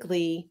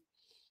basically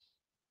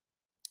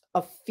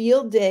a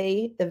field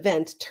day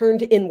event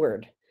turned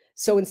inward.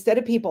 So instead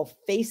of people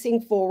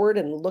facing forward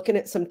and looking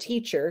at some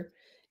teacher,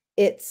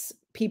 it's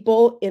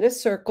people in a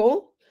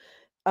circle,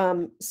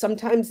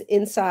 sometimes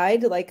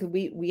inside. Like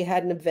we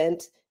had an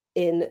event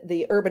in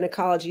the Urban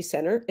Ecology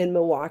Center in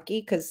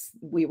Milwaukee, because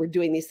we were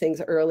doing these things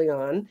early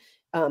on,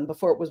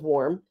 before it was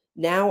warm.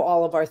 Now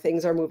all of our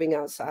things are moving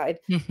outside.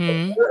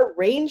 We're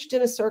arranged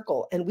in a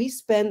circle, and we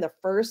spend the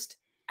first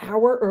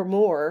hour or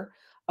more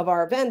of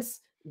our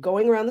events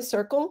going around the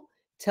circle,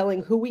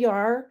 telling who we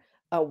are,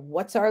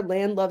 what's our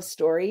land love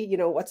story, you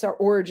know, what's our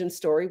origin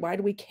story, why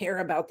do we care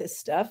about this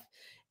stuff,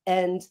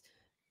 and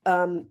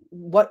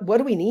what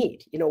do we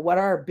need, you know, what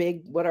are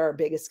our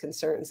biggest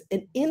concerns.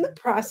 And in the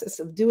process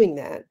of doing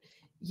that,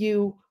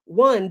 you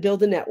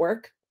build a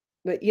network.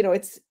 But, you know,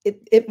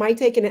 it might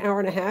take an hour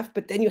and a half,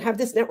 but then you have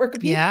this network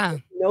of people who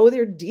know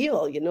their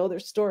deal, you know, their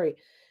story.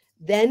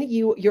 Then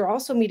you're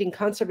also meeting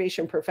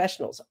conservation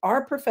professionals.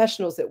 Our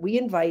professionals that we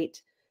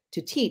invite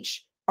to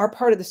teach are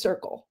part of the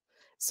circle.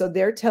 So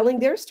they're telling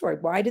their story.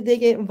 Why did they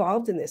get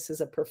involved in this as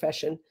a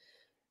profession?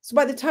 So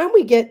by the time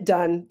we get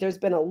done, there's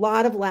been a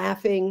lot of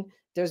laughing.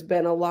 There's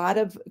been a lot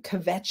of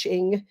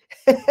kvetching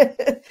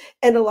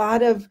and a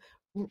lot of,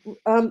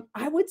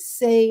 I would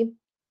say,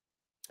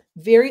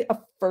 very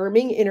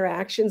affirming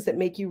interactions that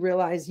make you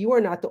realize you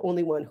are not the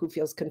only one who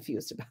feels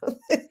confused about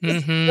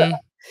this. Mhm.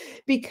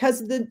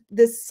 Because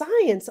the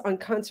science on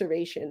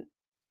conservation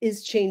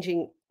is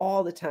changing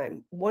all the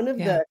time. One of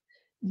Yeah. the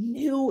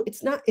new,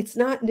 it's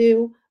not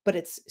new, but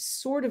it's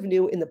sort of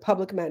new in the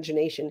public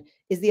imagination,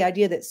 is the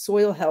idea that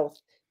soil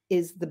health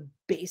is the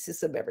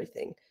basis of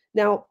everything.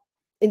 Now,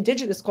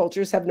 indigenous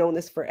cultures have known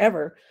this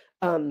forever,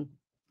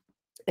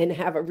 and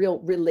have a real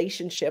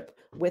relationship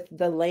with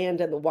the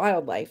land and the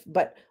wildlife.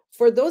 But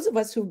for those of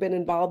us who've been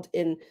involved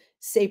in,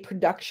 say,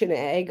 production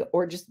ag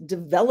or just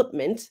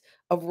development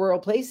of rural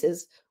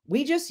places,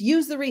 we just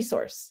use the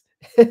resource.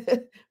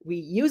 We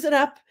use it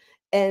up,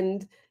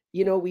 and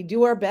we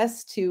do our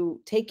best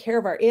to take care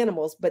of our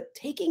animals, but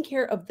taking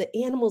care of the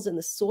animals in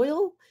the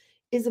soil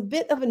is a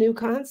bit of a new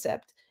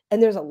concept.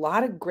 And there's a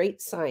lot of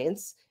great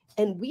science,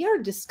 and we are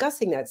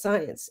discussing that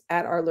science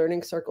at our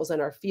learning circles and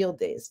our field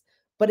days,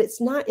 but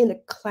it's not in a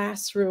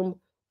classroom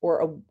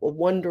or a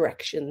one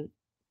direction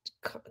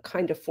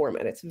kind of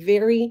format. It's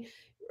very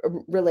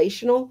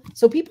relational.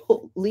 So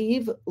people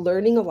leave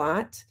learning a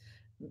lot,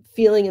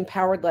 feeling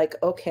empowered, like,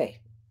 okay,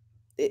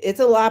 it's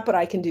a lot, but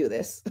I can do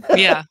this.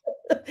 Yeah.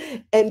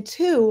 And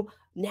two,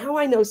 now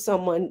I know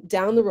someone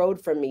down the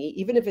road from me,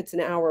 even if it's an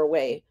hour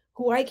away,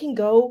 who I can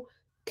go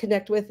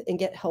connect with and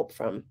get help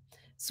from.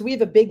 So we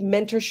have a big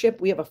mentorship.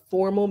 We have a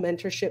formal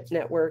mentorship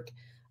network.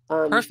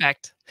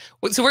 Perfect.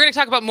 So we're going to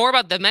talk about more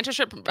about the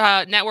mentorship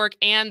network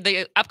and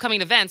the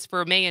upcoming events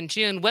for May and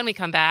June when we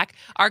come back.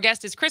 Our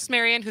guest is Kriss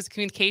Marion, who's a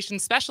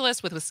communications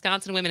specialist with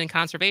Wisconsin Women in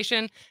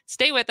Conservation.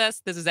 Stay with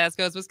us. This is As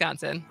Goes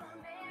Wisconsin.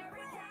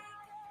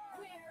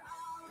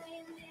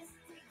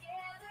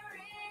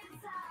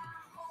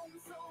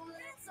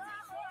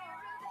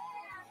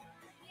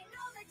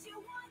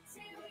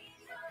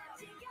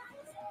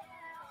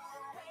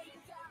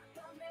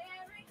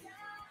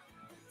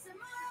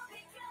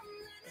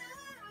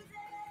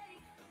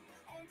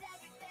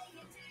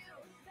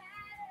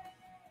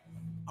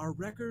 Are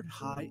record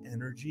high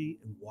energy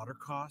and water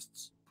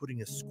costs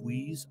putting a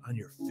squeeze on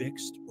your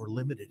fixed or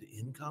limited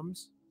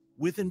incomes?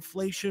 With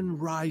inflation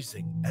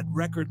rising at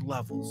record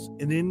levels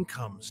and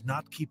incomes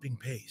not keeping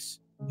pace,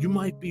 you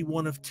might be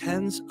one of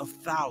tens of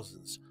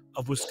thousands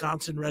of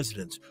Wisconsin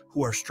residents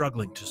who are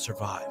struggling to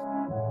survive.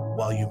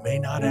 While you may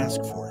not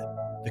ask for it,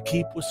 the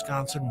Keep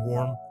Wisconsin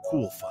Warm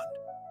Cool Fund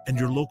and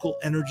your local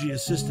energy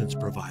assistance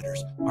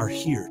providers are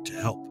here to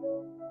help.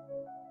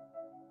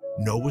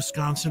 No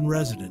Wisconsin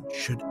resident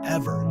should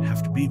ever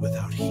have to be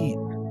without heat,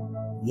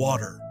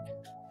 water,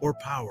 or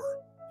power.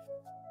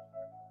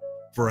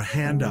 For a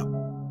hand up,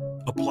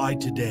 apply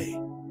today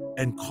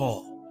and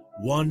call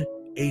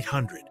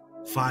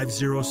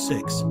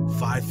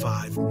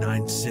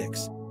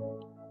 1-800-506-5596.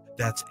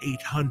 That's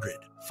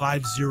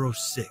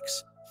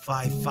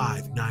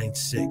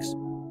 800-506-5596.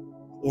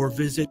 Or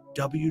visit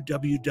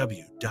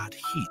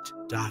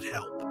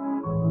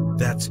www.heat.help.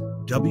 That's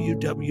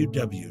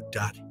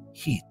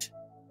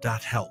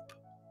www.heat.help.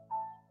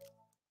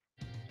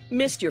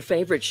 Missed your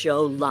favorite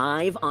show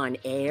live on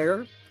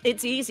air?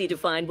 It's easy to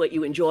find what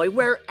you enjoy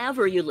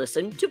wherever you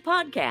listen to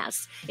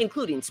podcasts,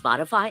 including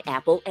Spotify,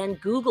 Apple,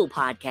 and Google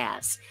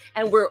Podcasts.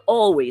 And we're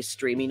always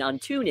streaming on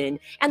TuneIn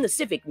and the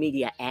Civic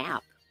Media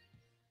app.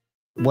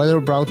 Weather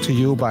brought to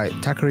you by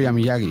Taqueria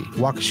Miyagi,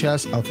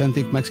 Waukesha's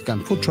authentic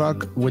Mexican food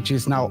truck, which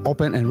is now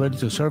open and ready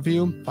to serve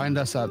you. Find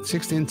us at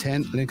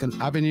 1610 Lincoln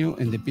Avenue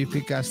in the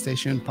BP gas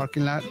station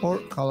parking lot, or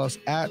call us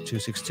at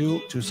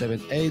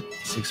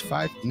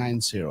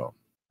 262-278-6590.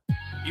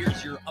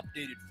 Here's your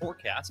updated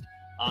forecast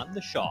on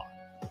the Shaw.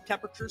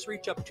 Temperatures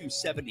reach up to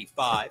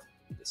 75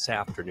 this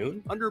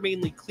afternoon under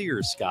mainly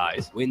clear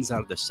skies. Winds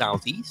out of the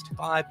southeast,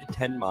 5 to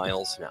 10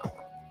 miles an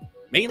hour.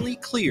 Mainly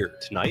clear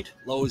tonight.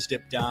 Lows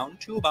dip down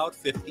to about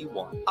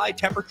 51. High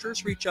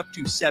temperatures reach up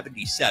to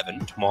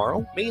 77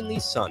 tomorrow. Mainly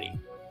sunny.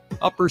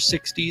 Upper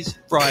 60s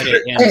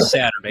Friday and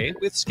Saturday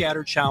with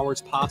scattered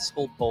showers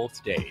possible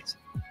both days.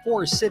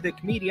 For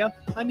Civic Media,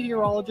 I'm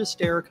meteorologist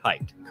Eric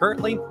Height.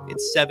 Currently,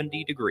 it's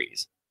 70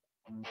 degrees.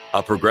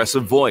 A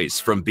progressive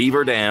voice from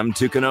Beaver Dam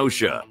to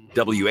Kenosha.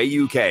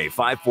 WAUK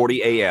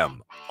 540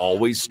 AM.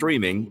 Always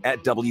streaming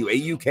at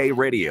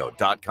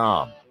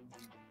WAUKradio.com.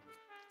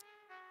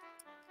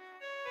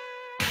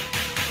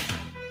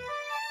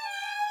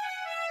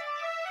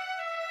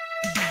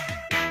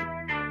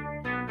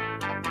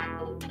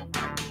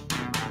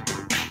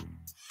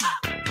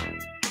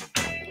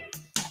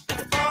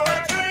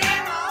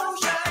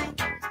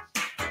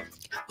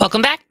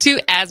 Welcome back to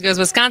As Goes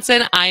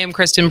Wisconsin. I am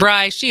Kristin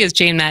Bry. She is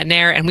Jane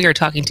Madnair, and we are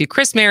talking to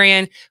Kriss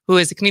Marion, who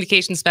is a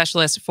communication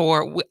specialist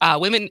for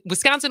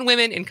Wisconsin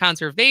Women in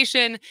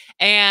Conservation.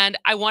 And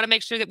I want to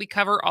make sure that we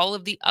cover all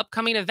of the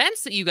upcoming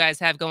events that you guys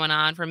have going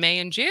on for May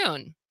and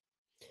June.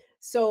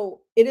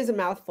 So it is a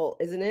mouthful,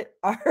 isn't it?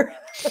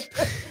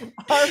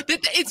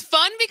 It's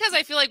fun because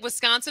I feel like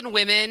Wisconsin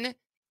Women,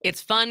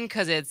 it's fun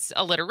because it's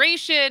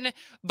alliteration,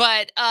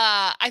 but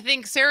I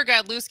think Sarah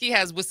Godlewski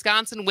has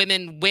Wisconsin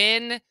Women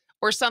Win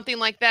or something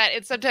like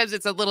that. Sometimes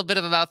it's a little bit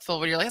of a mouthful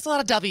where you're like, that's a lot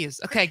of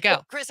W's. Okay,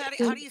 go. Kriss,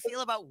 how do you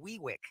feel about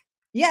WeWick?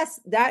 Yes,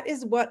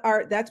 that's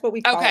what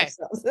we call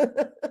ourselves.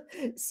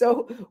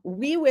 So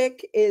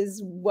WeWick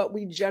is what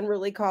we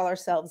generally call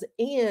ourselves,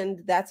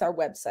 and that's our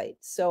website.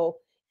 So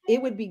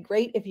it would be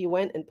great if you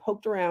went and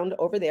poked around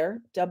over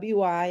there,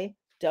 wiwic.org.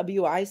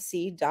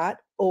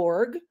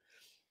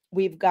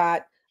 We've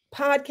got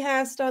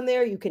podcast on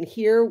there. You can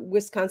hear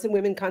Wisconsin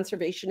women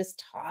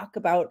conservationists talk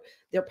about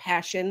their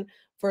passion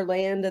for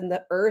land and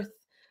the earth.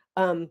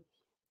 And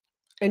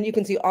you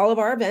can see all of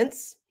our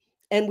events.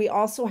 And we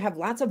also have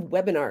lots of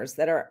webinars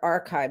that are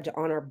archived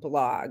on our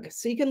blog.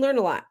 So you can learn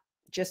a lot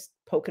just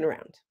poking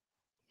around.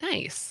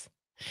 Nice.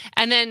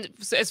 And then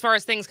so as far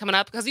as things coming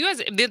up, because you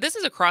guys, this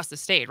is across the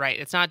state, right?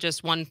 It's not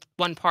just one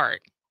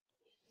part.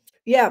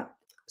 Yeah.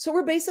 So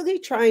we're basically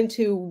trying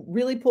to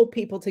really pull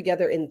people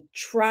together in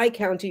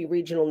tri-county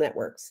regional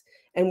networks.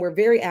 And we're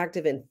very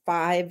active in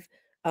 5,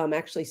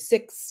 actually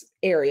 6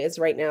 areas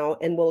right now.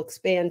 And we'll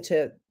expand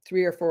to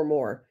 3 or 4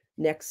 more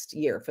next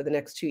year for the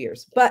next 2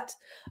 years. But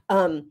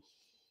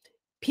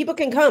people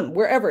can come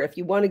wherever. If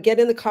you want to get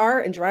in the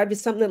car and drive to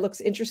something that looks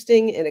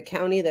interesting in a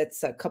county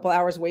that's a couple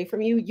hours away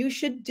from you, you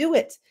should do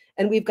it.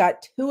 And we've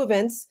got 2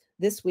 events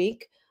this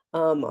week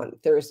on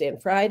Thursday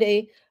and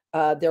Friday.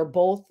 They're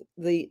both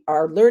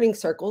our learning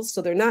circles.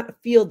 So they're not a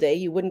field day.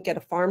 You wouldn't get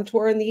a farm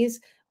tour in these,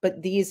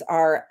 but these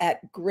are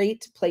at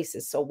great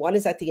places. So one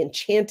is at the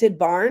Enchanted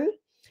Barn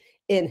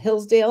in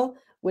Hillsdale,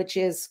 which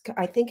is,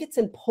 I think it's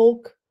in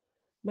Polk,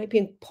 might be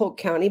in Polk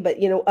County, but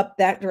up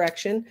that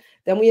direction.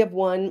 Then we have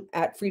one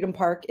at Freedom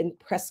Park in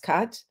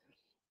Prescott,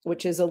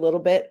 which is a little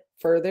bit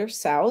further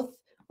south,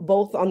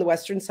 both on the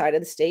western side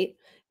of the state.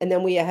 And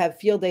then we have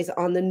field days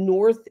on the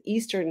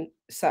northeastern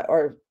side,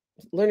 or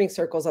learning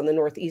circles on the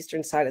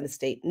northeastern side of the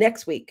state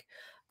next week.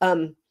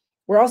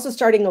 We're also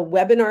starting a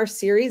webinar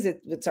series.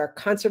 It's our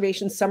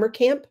conservation summer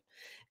camp.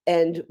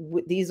 And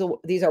these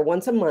are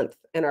once a month.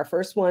 And our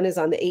first one is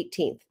on the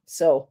 18th.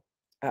 So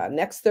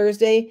next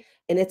Thursday,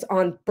 and it's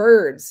on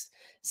birds.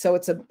 So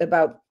it's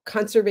about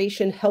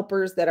conservation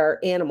helpers that are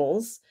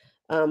animals.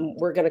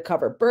 We're going to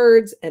cover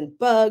birds and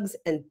bugs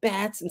and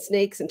bats and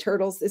snakes and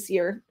turtles this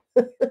year.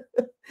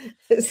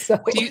 So,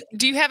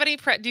 do you have any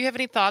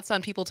thoughts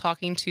on people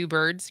talking to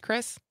birds,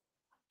 Kriss?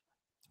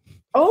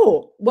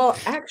 Oh, well,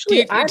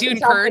 actually, do you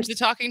encourage the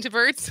talking to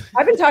birds?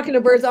 I've been talking to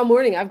birds all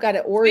morning. I've got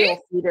an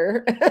Oriole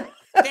feeder.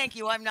 Thank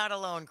you. I'm not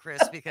alone,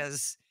 Kriss,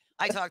 because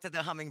I talk to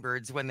the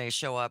hummingbirds when they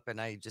show up,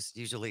 and I just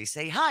usually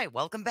say, "Hi,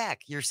 welcome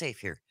back. You're safe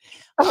here."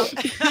 Well,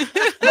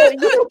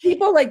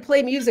 people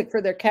play music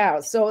for their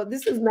cows, so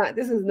this is not.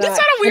 That's not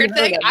a weird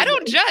thing. I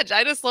don't judge.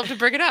 I just love to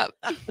bring it up.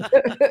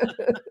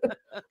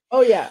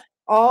 Oh yeah,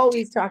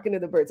 always talking to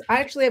the birds. I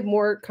actually have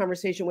more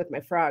conversation with my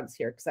frogs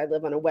here because I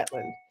live on a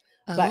wetland.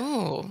 But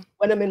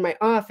when I'm in my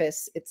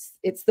office, it's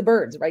the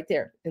birds right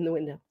there in the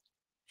window.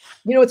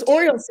 It's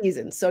Oriole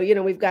season, so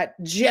we've got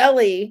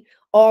jelly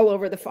all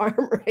over the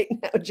farm right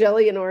now.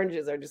 Jelly and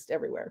oranges are just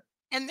everywhere.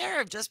 And there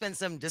have just been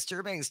some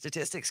disturbing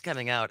statistics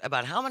coming out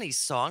about how many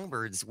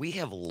songbirds we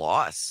have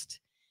lost,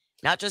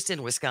 not just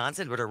in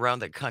Wisconsin, but around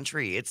the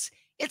country. It's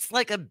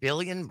like 1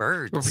 billion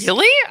birds.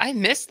 Really? I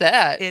missed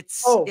that.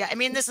 Yeah, I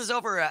mean, this is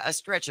over a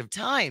stretch of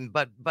time,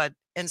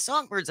 and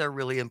songbirds are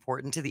really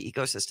important to the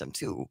ecosystem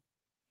too.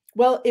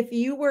 Well, if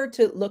you were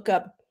to look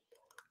up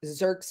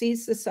Xerces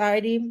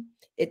Society,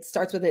 it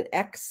starts with an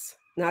X,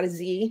 not a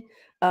Z.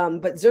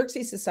 But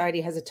Xerces Society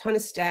has a ton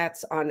of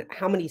stats on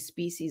how many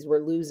species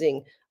we're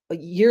losing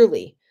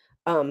yearly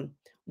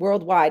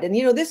worldwide. And,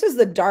 this is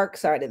the dark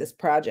side of this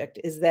project,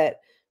 is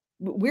that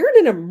we're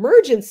in an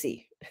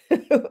emergency.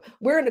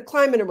 We're in a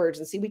climate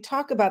emergency. We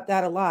talk about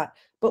that a lot,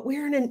 but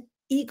we're in an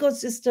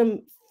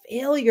ecosystem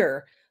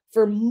failure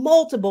for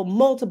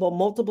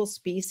multiple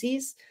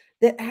species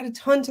that add a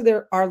ton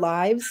to our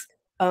lives.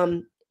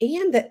 And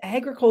that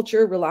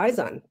agriculture relies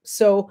on.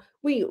 So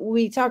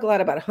we talk a lot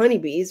about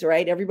honeybees,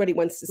 right? Everybody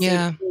wants to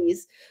see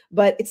bees,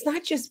 but it's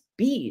not just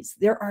bees.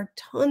 There are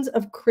tons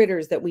of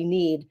critters that we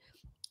need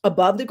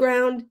above the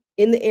ground,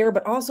 in the air,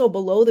 but also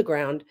below the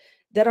ground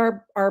that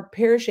are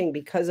perishing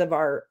because of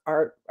our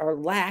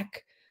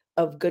lack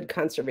of good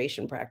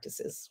conservation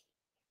practices.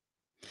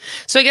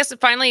 So I guess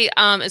finally,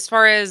 as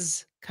far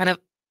as kind of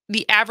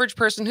the average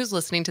person who's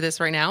listening to this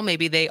right now,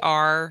 maybe they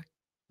are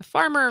a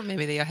farmer,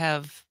 maybe they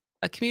have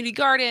a community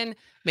garden,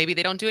 maybe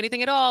they don't do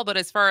anything at all. But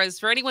as far as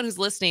for anyone who's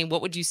listening,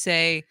 what would you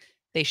say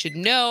they should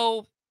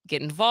know,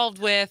 get involved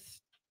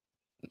with?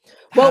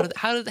 How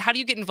do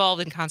you get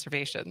involved in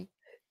conservation?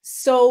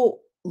 So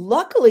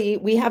luckily,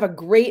 we have a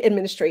great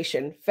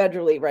administration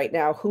federally right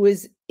now who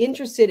is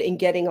interested in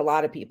getting a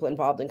lot of people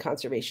involved in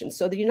conservation.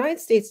 So the United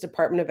States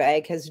Department of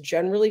Ag has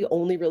generally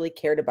only really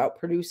cared about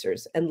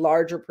producers and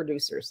larger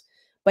producers.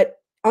 But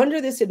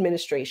under this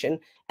administration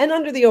and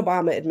under the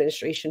Obama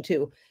administration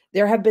too,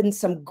 there have been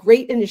some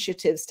great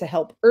initiatives to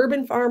help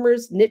urban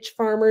farmers, niche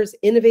farmers,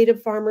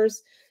 innovative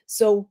farmers.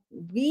 So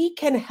we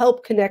can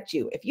help connect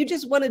you. If you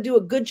just want to do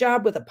a good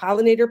job with a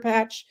pollinator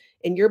patch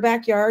in your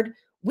backyard,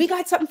 we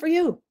got something for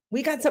you.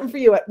 We got something for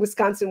you at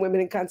Wisconsin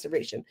Women in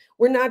Conservation.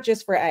 We're not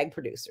just for ag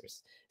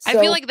producers. I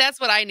feel like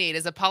that's what I need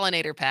is a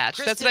pollinator patch.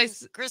 That's what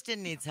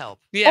Kristen needs help.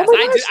 Yes, Oh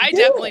my gosh, I do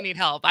definitely it. need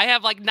help. I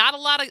have like not a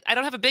lot of, I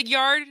don't have a big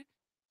yard,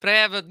 but I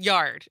have a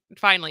yard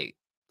finally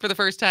for the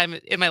first time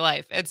in my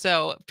life. And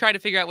so trying to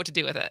figure out what to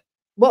do with it.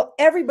 Well,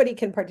 everybody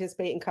can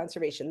participate in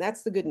conservation.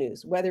 That's the good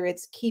news. Whether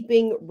it's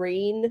keeping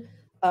rain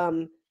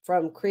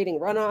from creating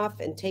runoff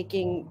and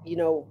taking,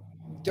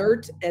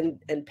 dirt and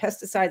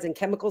pesticides and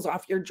chemicals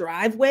off your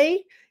driveway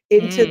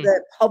into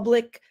the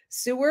public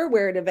sewer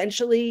where it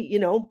eventually,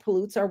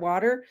 pollutes our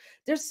water.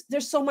 There's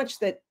so much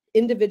that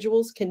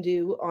individuals can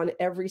do on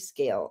every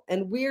scale,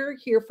 and we're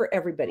here for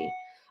everybody.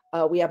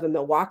 We have a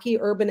Milwaukee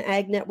Urban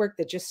Ag Network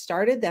that just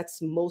started.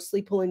 That's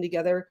mostly pulling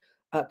together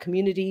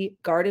community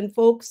garden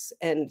folks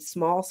and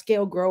small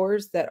scale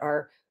growers that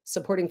are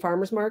supporting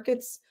farmers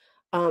markets.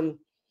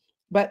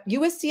 But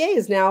USDA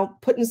is now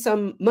putting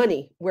some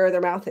money where their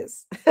mouth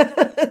is. We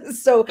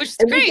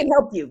can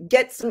help you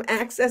get some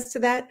access to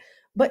that.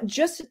 But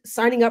just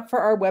signing up for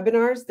our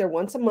webinars, they're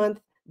once a month.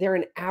 They're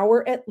an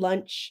hour at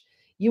lunch.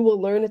 You will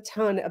learn a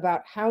ton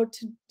about how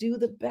to do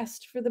the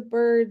best for the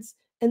birds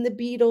and the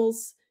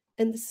beetles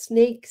and the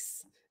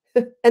snakes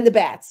and the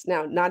bats.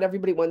 Now, not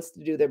everybody wants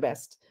to do their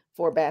best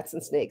for bats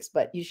and snakes,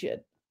 but you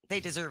should. They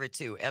deserve it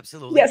too.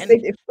 Absolutely. Yes, they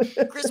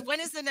do. Chris, when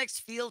is the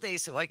next field day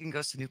so I can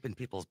go snoop in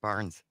people's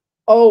barns?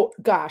 Oh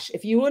gosh,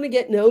 if you want to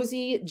get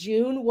nosy,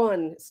 June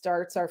 1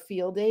 starts our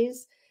field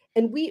days,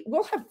 and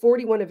we'll have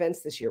 41 events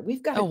this year.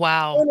 We've got a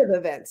ton of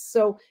events.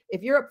 So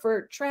if you're up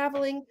for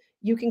traveling,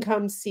 you can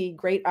come see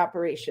great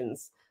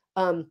operations.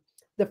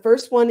 The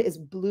first one is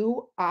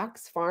Blue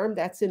Ox Farm.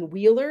 That's in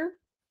Wheeler.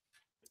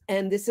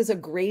 And this is a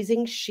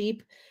grazing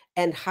sheep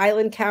and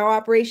Highland cow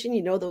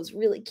operation. Those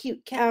really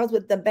cute cows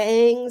with the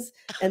bangs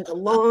and the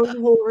long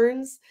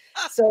horns.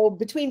 So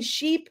between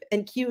sheep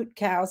and cute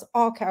cows,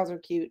 all cows are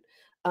cute.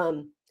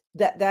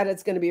 That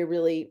is going to be a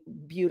really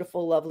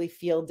beautiful, lovely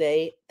field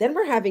day. Then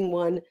we're having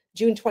one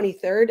June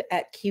 23rd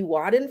at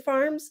Keewatin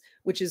Farms,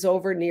 which is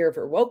over near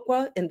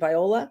Viroqua and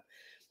Viola.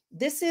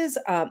 This is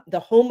the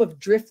home of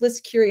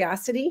driftless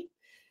curiosity.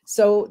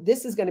 So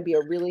this is going to be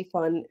a really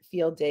fun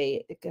field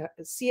day.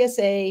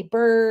 CSA,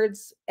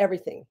 birds,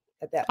 everything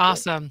at that point.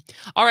 Awesome.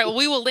 All right. Well,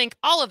 we will link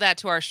all of that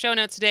to our show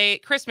notes today.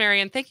 Kriss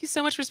Marion, thank you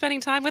so much for spending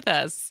time with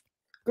us.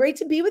 Great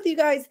to be with you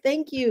guys.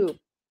 Thank you.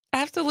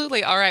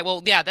 Absolutely. All right.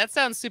 Well, yeah, that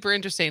sounds super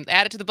interesting.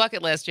 Add it to the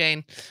bucket list,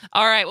 Jane.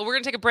 All right. Well, we're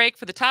going to take a break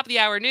for the top of the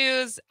hour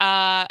news.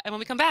 And when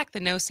we come back, the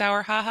No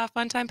Sour Haha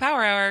Fun Time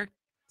Power Hour.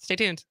 Stay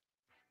tuned.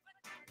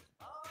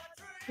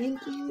 Thank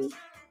you.